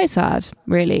 which is quite sad,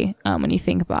 really, when you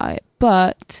think about it.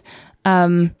 But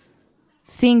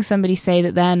seeing somebody say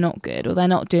that they're not good, or they're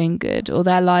not doing good, or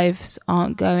their lives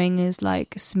aren't going as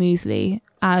like smoothly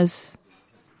as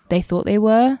they thought they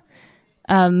were,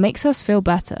 makes us feel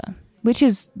better, which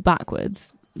is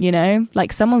backwards, you know?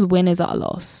 Like, someone's win is our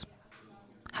loss.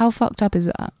 How fucked up is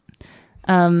that?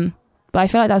 But I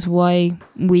feel like that's why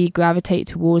we gravitate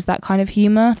towards that kind of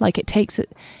humor. Like, it takes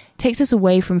us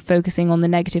away from focusing on the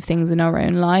negative things in our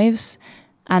own lives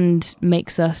and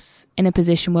makes us in a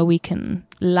position where we can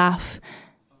laugh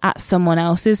at someone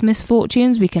else's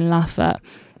misfortunes. We can laugh at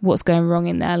what's going wrong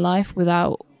in their life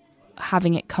without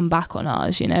having it come back on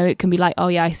ours, you know? It can be like, oh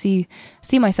yeah, I see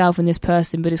myself in this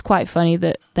person, but it's quite funny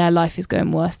that their life is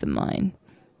going worse than mine.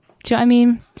 Do you know what I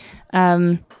mean?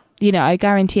 You know, I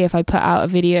guarantee if I put out a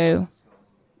video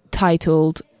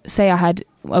titled, say I had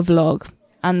a vlog,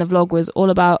 and the vlog was all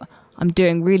about I'm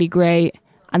doing really great,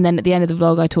 and then at the end of the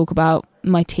vlog I talk about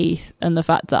my teeth and the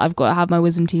fact that I've got to have my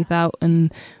wisdom teeth out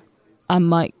and I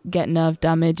might get nerve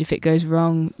damage if it goes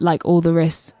wrong, like all the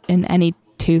risks in any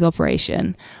tooth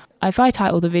operation. If I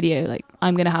title the video like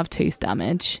I'm going to have tooth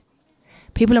damage,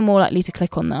 people are more likely to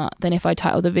click on that than if I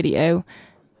title the video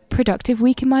productive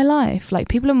week in my life. Like,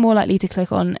 people are more likely to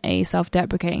click on a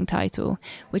self-deprecating title,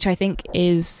 which I think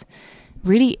is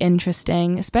really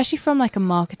interesting, especially from like a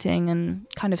marketing and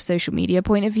kind of social media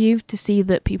point of view. To see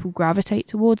that people gravitate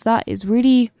towards that is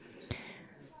really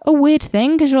a weird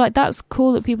thing, because you're like, that's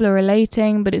cool that people are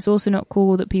relating, but it's also not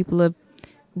cool that people are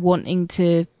wanting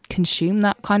to consume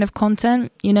that kind of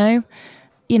content, you know?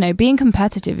 Being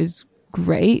competitive is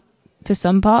great for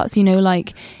some parts, you know,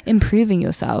 like improving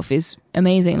yourself is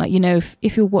amazing. Like, you know,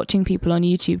 if you're watching people on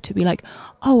YouTube, to be like,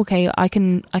 oh, okay, I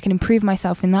can improve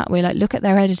myself in that way. Like, look at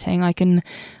their editing. I can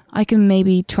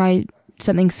maybe try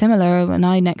something similar when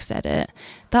I next edit,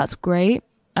 that's great.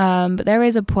 But there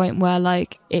is a point where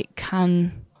like it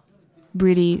can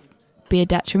really be a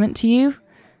detriment to you.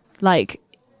 Like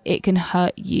it can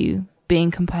hurt you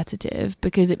being competitive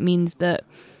because it means that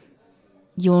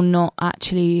you're not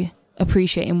actually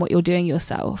appreciating what you're doing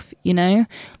yourself, you know?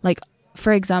 Like,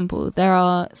 for example, there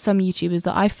are some YouTubers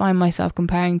that I find myself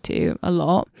comparing to a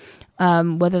lot,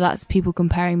 whether that's people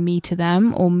comparing me to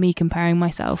them or me comparing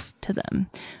myself to them.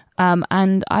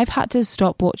 And I've had to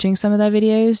stop watching some of their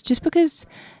videos just because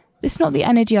it's not the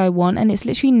energy I want, and it's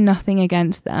literally nothing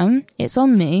against them. It's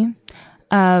on me.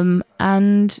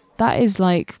 And that is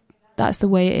like, that's the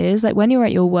way it is. Like when you're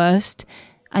at your worst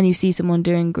and you see someone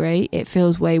doing great, it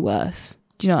feels way worse.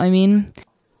 Do you know what I mean?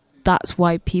 That's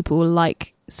why people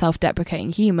like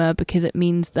self-deprecating humor, because it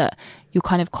means that you're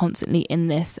kind of constantly in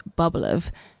this bubble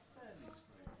of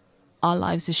our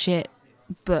lives are shit,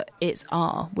 but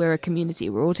we're a community,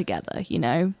 we're all together, you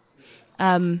know?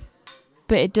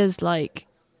 But it does like,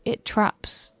 it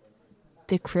traps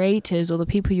the creators or the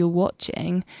people you're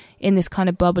watching in this kind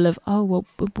of bubble of, oh, well,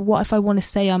 but what if I want to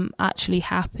say I'm actually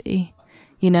happy,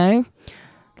 you know?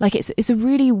 Like it's a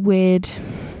really weird,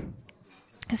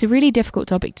 it's a really difficult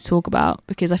topic to talk about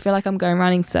because I feel like I'm going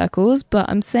around in circles, but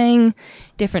I'm saying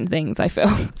different things, I feel.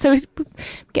 So it's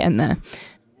getting there.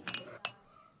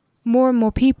 More and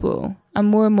more people and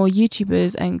more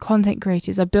YouTubers and content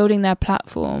creators are building their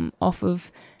platform off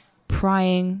of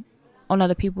prying on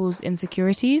other people's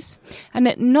insecurities. And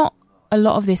that not a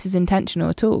lot of this is intentional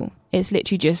at all. It's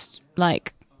literally just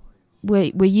like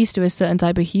we're used to a certain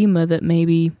type of humor that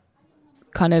maybe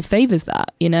kind of favors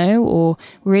that, you know, or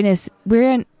we're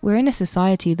in a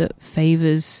society that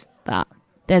favors that.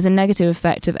 There's a negative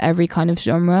effect of every kind of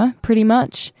genre, pretty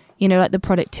much. You know, like the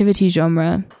productivity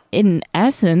genre. In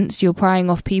essence, you're prying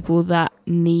off people that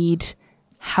need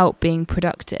help being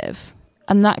productive.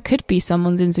 And that could be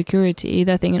someone's insecurity.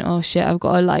 They're thinking, oh shit, I've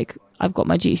got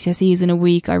my GCSEs in a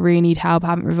week. I really need help. I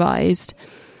haven't revised.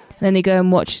 And then they go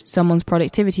and watch someone's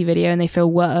productivity video and they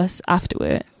feel worse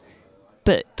afterward.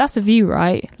 But that's a view,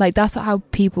 right? Like that's how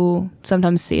people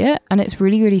sometimes see it. And it's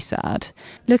really, really sad.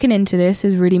 Looking into this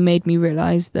has really made me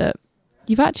realize that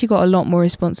you've actually got a lot more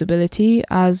responsibility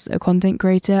as a content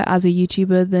creator, as a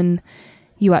YouTuber, than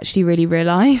you actually really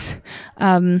realize.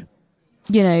 You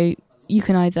know, you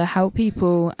can either help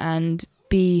people and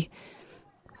be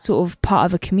sort of part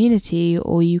of a community,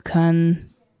 or you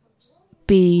can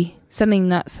be something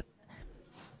that's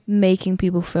making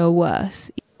people feel worse.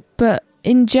 But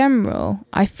in general,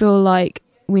 I feel like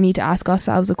we need to ask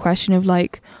ourselves a question of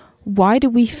like, why do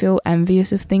we feel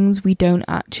envious of things we don't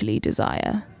actually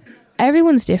desire?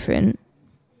 Everyone's different.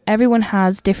 Everyone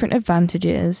has different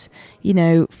advantages. You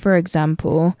know, for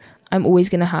example, I'm always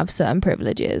going to have certain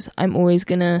privileges. I'm always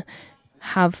going to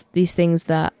have these things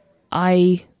that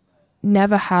I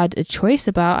never had a choice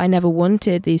about. I never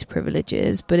wanted these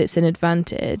privileges, but it's an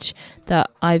advantage that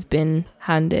I've been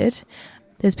handed.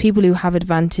 There's people who have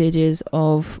advantages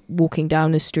of walking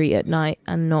down the street at night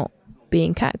and not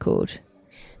being catcalled.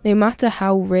 No matter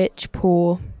how rich,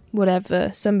 poor,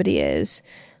 whatever somebody is,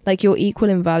 like you're equal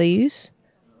in values.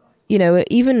 You know,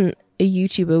 even a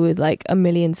YouTuber with like 1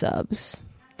 million subs,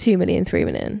 2 million, 3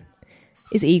 million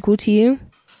is equal to you.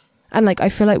 And like, I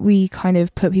feel like we kind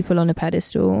of put people on a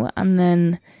pedestal, and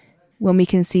then when we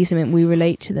can see something we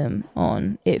relate to them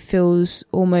on, it feels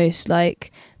almost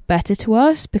like better to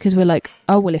us because we're like,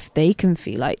 oh, well, if they can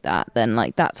feel like that, then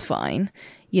like that's fine,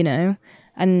 you know?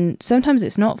 And sometimes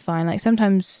it's not fine. Like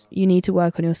sometimes you need to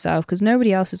work on yourself because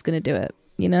nobody else is going to do it,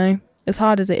 you know? As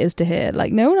hard as it is to hear,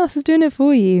 like no one else is doing it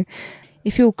for you.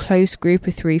 If your close group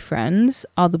of 3 friends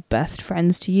are the best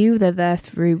friends to you, they're there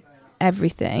through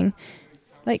everything.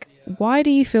 Like, why do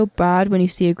you feel bad when you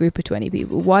see a group of 20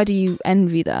 people? Why do you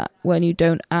envy that when you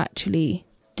don't actually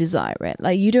desire it?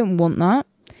 Like, you don't want that.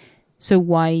 So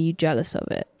why are you jealous of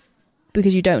it?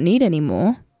 Because you don't need any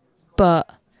more.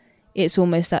 But it's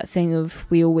almost that thing of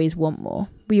we always want more.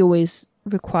 We always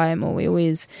require more. We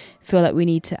always feel like we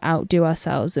need to outdo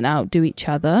ourselves and outdo each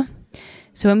other.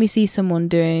 So when we see someone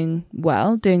doing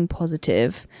well, doing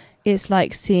positive, it's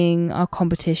like seeing our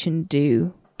competition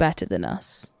do better than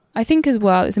us. I think as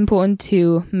well, it's important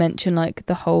to mention like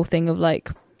the whole thing of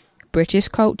like British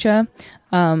culture.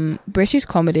 British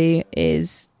comedy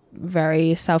is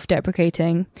very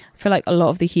self-deprecating. I feel like a lot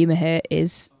of the humor here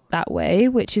is that way,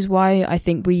 which is why I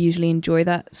think we usually enjoy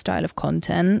that style of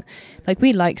content. Like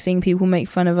we like seeing people make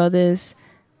fun of others,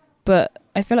 but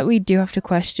I feel like we do have to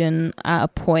question at a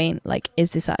point, like,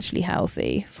 is this actually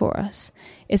healthy for us?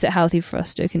 Is it healthy for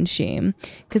us to consume?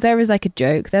 Because there is like a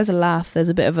joke, there's a laugh, there's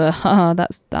a bit of a,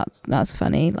 that's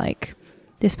funny. Like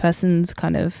this person's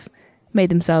kind of made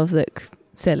themselves look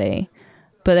silly.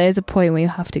 But there's a point where you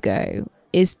have to go,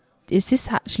 is this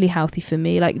actually healthy for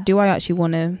me? Like, do I actually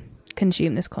want to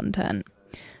consume this content?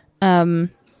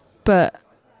 But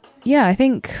yeah, I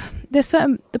think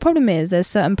the problem is there's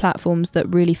certain platforms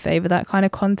that really favor that kind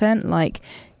of content, like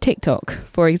TikTok,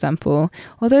 for example.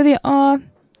 Although they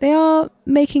are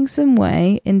making some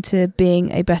way into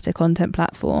being a better content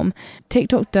platform,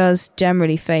 TikTok does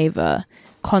generally favor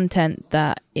content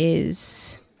that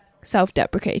is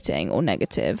self-deprecating or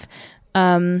negative.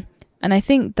 And I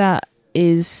think that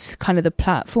is kind of the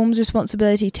platform's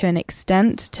responsibility to an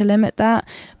extent to limit that,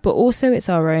 but also it's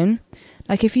our own.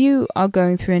 Like, if you are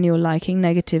going through and you're liking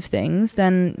negative things,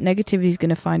 then negativity is going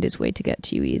to find its way to get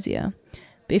to you easier.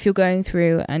 But if you're going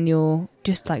through and you're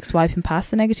just like swiping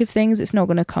past the negative things, it's not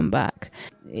going to come back.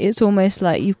 It's almost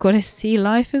like you've got to see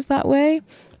life as that way.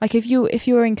 Like, if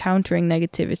you're encountering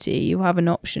negativity, you have an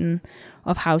option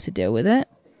of how to deal with it.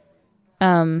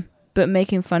 But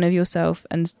making fun of yourself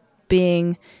and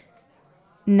being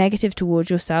negative towards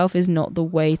yourself is not the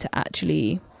way to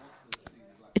actually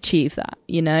achieve that,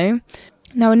 you know?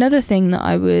 Now, another thing that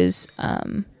I was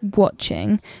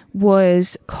watching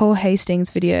was Cole Hastings'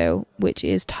 video, which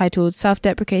is titled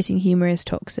 "Self-Deprecating Humor is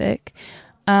Toxic."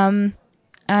 And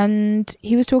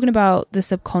he was talking about the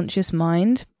subconscious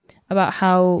mind, about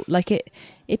how, like,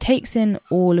 it takes in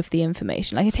all of the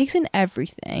information. Like, it takes in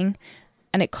everything,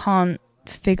 and it can't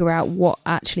figure out what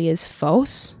actually is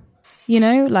false. You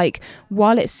know, like,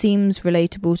 while it seems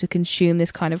relatable to consume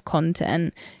this kind of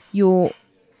content, you're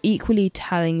equally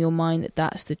telling your mind that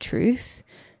that's the truth.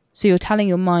 So you're telling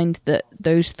your mind that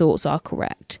those thoughts are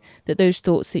correct, that those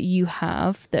thoughts that you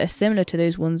have that are similar to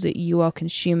those ones that you are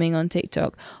consuming on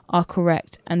TikTok are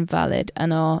correct and valid,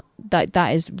 and are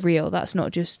that is real. That's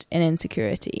not just an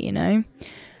insecurity, you know?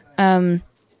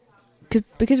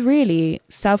 Because really,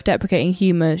 self-deprecating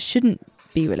humor shouldn't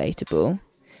be relatable.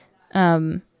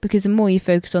 Because the more you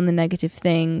focus on the negative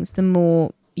things, the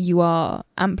more you are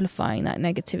amplifying that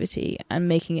negativity and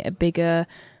making it a bigger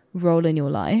role in your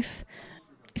life.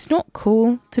 It's not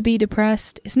cool to be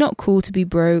depressed. It's not cool to be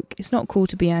broke. It's not cool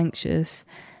to be anxious.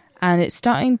 And it's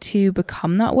starting to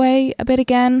become that way a bit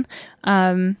again.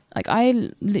 Like,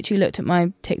 I literally looked at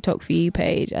my TikTok For You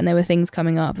page and there were things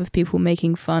coming up of people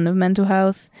making fun of mental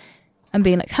health and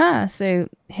being like, so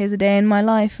here's a day in my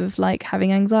life of like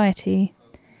having anxiety.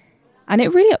 And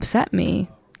it really upset me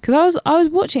because I was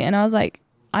watching it and I was like,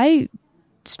 I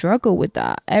struggle with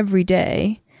that every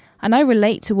day, and I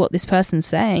relate to what this person's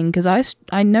saying because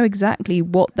I know exactly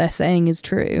what they're saying is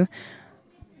true,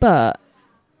 but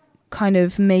kind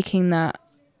of making that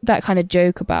kind of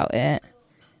joke about it.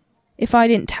 If I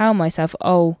didn't tell myself,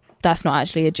 oh, that's not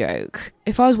actually a joke.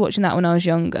 If I was watching that when I was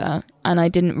younger and I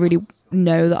didn't really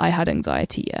know that I had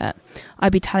anxiety yet,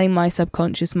 I'd be telling my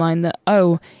subconscious mind that,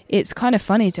 oh, it's kind of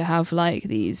funny to have like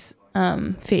these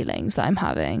feelings that I'm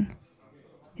having.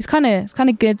 It's kind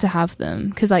of good to have them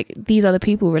because like these other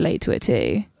people relate to it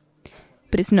too,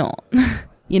 but it's not.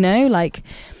 You know, like,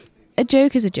 a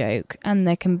joke is a joke, and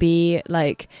there can be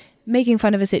like making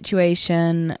fun of a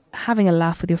situation, having a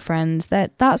laugh with your friends,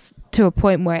 that's to a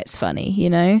point where it's funny, you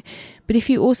know. But if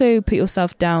you also put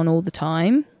yourself down all the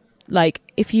time, like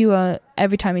if you are,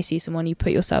 every time you see someone you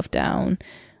put yourself down,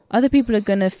 other people are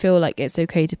gonna feel like it's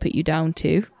okay to put you down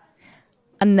too,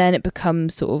 and then it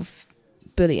becomes sort of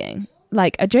bullying.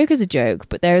 Like, a joke is a joke,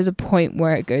 but there is a point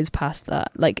where it goes past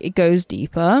that. Like, it goes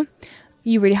deeper.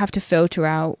 You really have to filter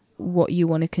out what you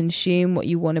want to consume, what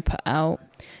you want to put out.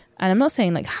 And I'm not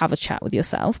saying like have a chat with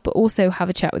yourself, but also have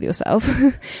a chat with yourself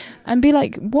and be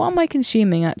like, what am I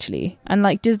consuming actually? And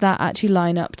like, does that actually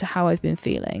line up to how I've been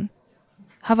feeling?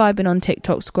 Have I been on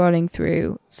TikTok scrolling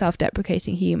through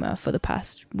self-deprecating humor for the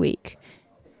past week?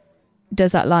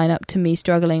 Does that line up to me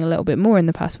struggling a little bit more in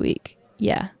the past week?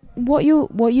 Yeah. What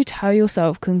you tell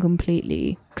yourself can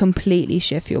completely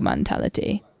shift your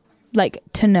mentality, like,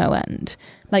 to no end.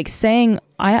 Like, saying,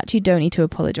 I actually don't need to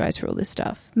apologize for all this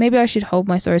stuff. Maybe I should hold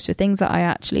my sorrows for things that I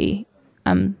actually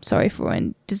am sorry for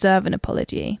and deserve an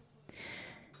apology.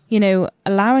 You know,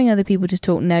 allowing other people to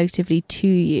talk negatively to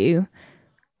you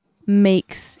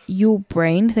makes your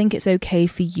brain think it's okay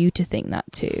for you to think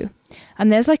that too.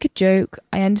 And there's like a joke.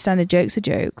 I understand a joke's a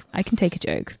joke. I can take a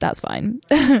joke. That's fine.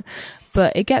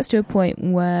 But it gets to a point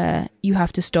where you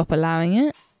have to stop allowing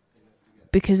it,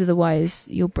 because otherwise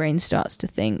your brain starts to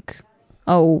think,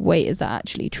 oh, wait, is that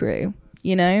actually true?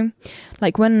 You know?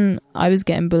 Like, when I was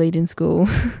getting bullied in school,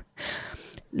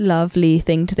 lovely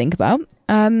thing to think about,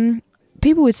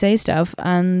 people would say stuff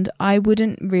and I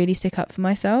wouldn't really stick up for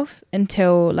myself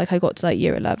until like I got to like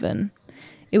year 11.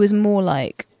 It was more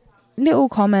like little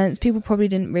comments. People probably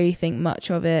didn't really think much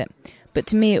of it, but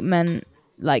to me it meant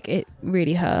like it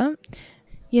really hurt.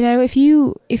 You know, if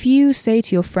you say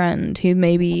to your friend who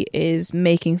maybe is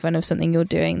making fun of something you're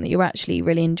doing that you're actually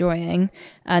really enjoying,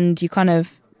 and you kind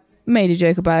of made a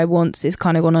joke about it once, it's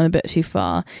kind of gone on a bit too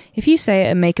far. If you say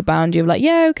it and make a boundary of like,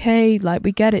 yeah, okay, like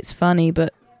we get it's funny,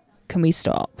 but can we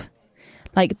stop?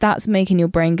 Like, that's making your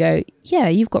brain go, yeah,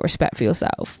 you've got respect for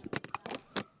yourself.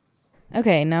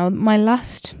 Okay, now my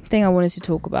last thing I wanted to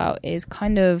talk about is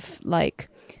kind of like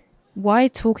why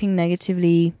talking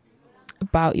negatively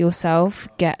about yourself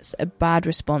gets a bad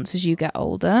response as you get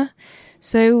older.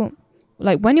 So,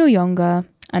 like, when you're younger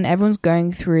and everyone's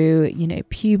going through, you know,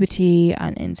 puberty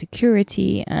and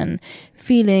insecurity and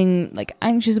feeling like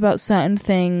anxious about certain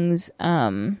things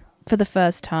for the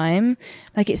first time,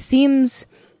 like, it seems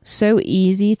so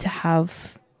easy to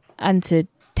have and to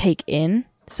take in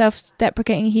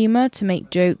self-deprecating humor, to make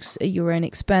jokes at your own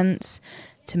expense,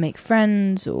 to make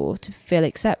friends or to feel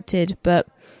accepted. But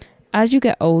as you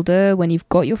get older, when you've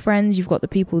got your friends, you've got the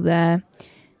people there,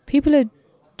 people are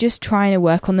just trying to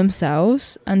work on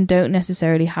themselves and don't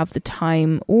necessarily have the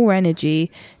time or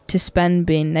energy to spend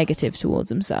being negative towards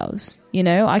themselves. You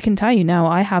know, I can tell you now,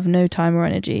 I have no time or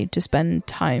energy to spend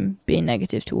time being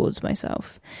negative towards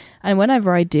myself. And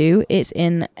whenever I do, it's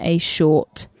in a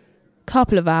short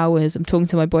couple of hours. I'm talking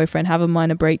to my boyfriend, have a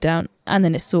minor breakdown, and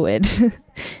then it's sorted.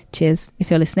 Cheers if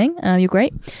you're listening. You're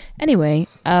great. Anyway,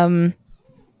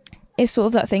 it's sort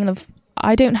of that thing of,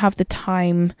 I don't have the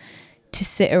time to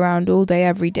sit around all day,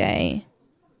 every day,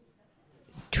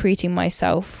 treating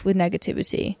myself with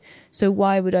negativity. So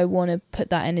why would I want to put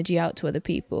that energy out to other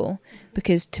people?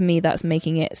 Because to me, that's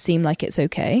making it seem like it's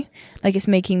okay. Like, it's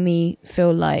making me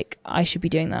feel like I should be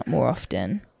doing that more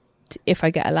often if I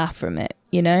get a laugh from it,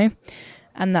 you know?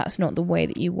 And that's not the way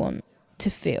that you want to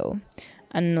feel,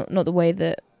 and not the way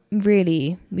that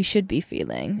really we should be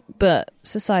feeling. But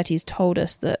society's told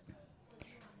us that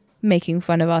making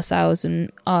fun of ourselves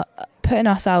and putting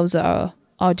ourselves at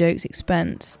our jokes'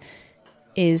 expense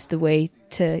is the way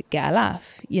to get a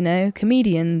laugh. You know,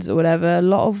 comedians or whatever, a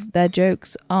lot of their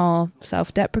jokes are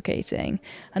self-deprecating,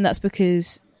 and that's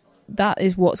because that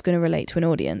is what's going to relate to an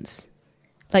audience.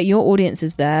 Like, your audience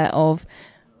is there of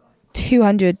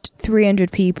 200,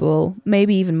 300 people,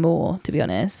 maybe even more, to be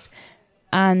honest.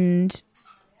 And,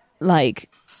 like,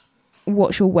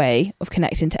 what's your way of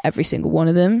connecting to every single one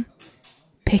of them?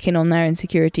 Picking on their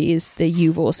insecurities that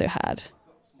you've also had.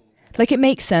 Like, it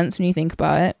makes sense when you think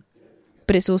about it,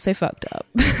 but it's also fucked up.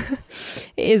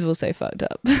 It is also fucked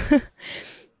up.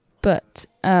 But,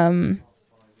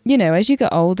 you know, as you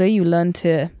get older, you learn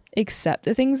to accept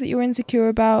the things that you're insecure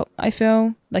about, I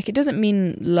feel. Like, it doesn't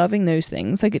mean loving those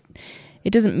things. Like,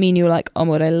 it doesn't mean you're like, oh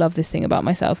my god, I love this thing about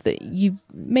myself, that you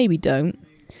maybe don't.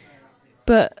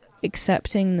 But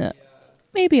accepting that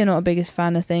maybe you're not a biggest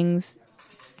fan of things,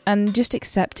 and just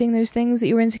accepting those things that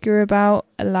you're insecure about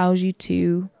allows you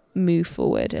to move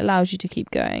forward, allows you to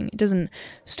keep going. It doesn't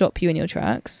stop you in your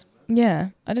tracks. Yeah,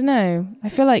 I don't know. I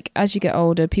feel like as you get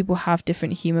older, people have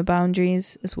different humour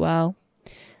boundaries as well.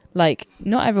 Like,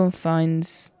 not everyone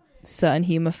finds certain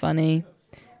humour funny.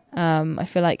 I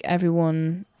feel like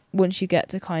everyone, once you get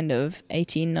to kind of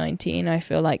 18, 19, I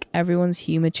feel like everyone's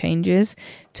humour changes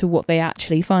to what they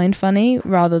actually find funny,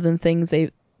 rather than things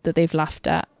that they've laughed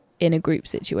at in a group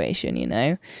situation, you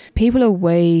know? People are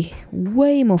way,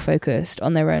 way more focused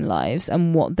on their own lives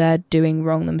and what they're doing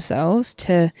wrong themselves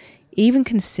to even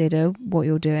consider what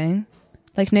you're doing.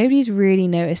 Like, nobody's really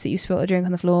noticed that you spilled a drink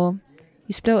on the floor.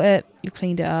 You spilled it, you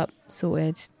cleaned it up,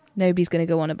 sorted. Nobody's going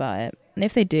to go on about it. And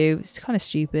if they do, it's kind of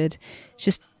stupid. It's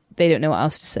just they don't know what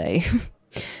else to say.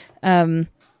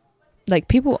 Like,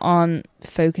 people aren't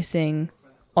focusing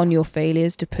on your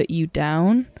failures to put you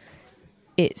down.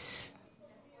 It's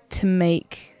to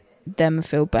make them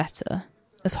feel better,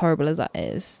 as horrible as that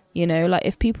is. You know, like,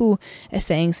 if people are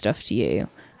saying stuff to you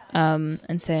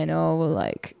and saying, oh, well,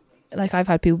 like I've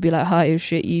had people be like, hi, you're a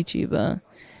shit YouTuber.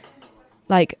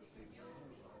 Like,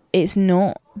 it's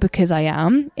not because I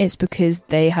am, it's because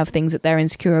they have things that they're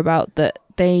insecure about that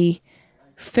they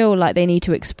feel like they need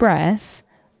to express,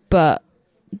 but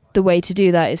the way to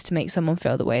do that is to make someone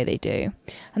feel the way they do.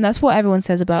 And that's what everyone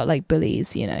says about, like,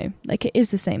 bullies, you know? Like, it is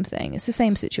the same thing. It's the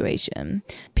same situation.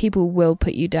 People will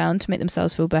put you down to make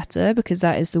themselves feel better because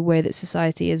that is the way that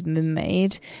society has been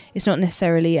made. It's not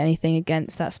necessarily anything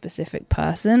against that specific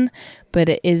person, but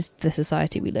it is the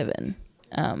society we live in.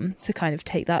 To kind of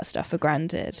take that stuff for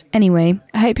granted. Anyway,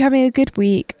 I hope you're having a good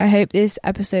week. I hope this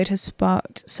episode has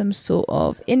sparked some sort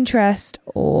of interest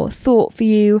or thought for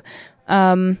you.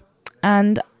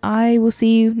 And I will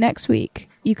see you next week.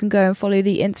 You can go and follow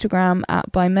the Instagram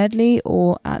at by Medley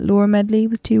or at Laura Medley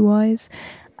with 2 Y's.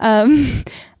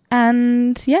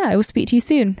 And yeah, I will speak to you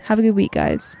soon. Have a good week,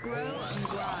 guys.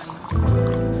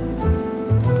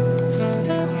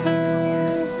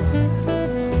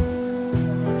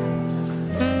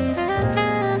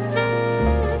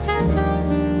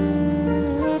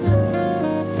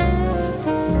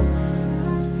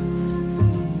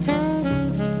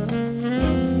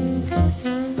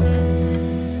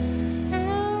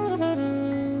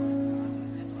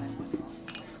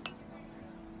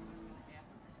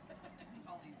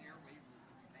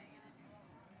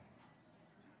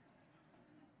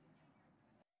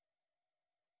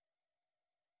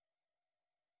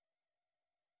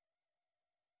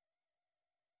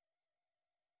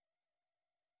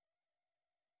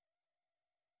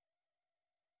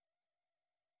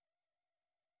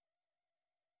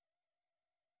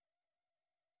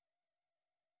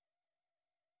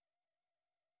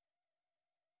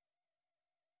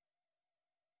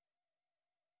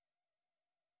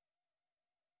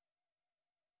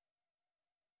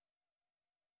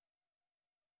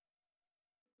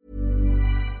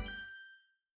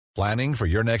 Planning for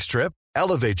your next trip?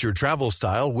 Elevate your travel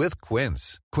style with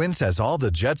Quince. Quince has all the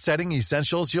jet-setting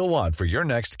essentials you'll want for your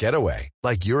next getaway,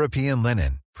 like European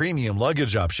linen, premium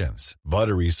luggage options,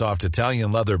 buttery soft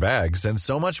Italian leather bags, and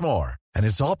so much more. And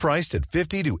it's all priced at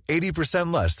 50 to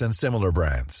 80% less than similar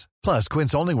brands. Plus,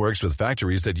 Quince only works with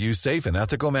factories that use safe and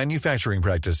ethical manufacturing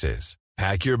practices.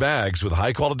 Pack your bags with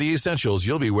high-quality essentials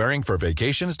you'll be wearing for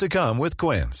vacations to come with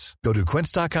Quince. Go to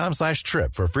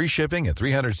quince.com/trip for free shipping and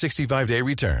 365-day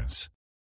returns.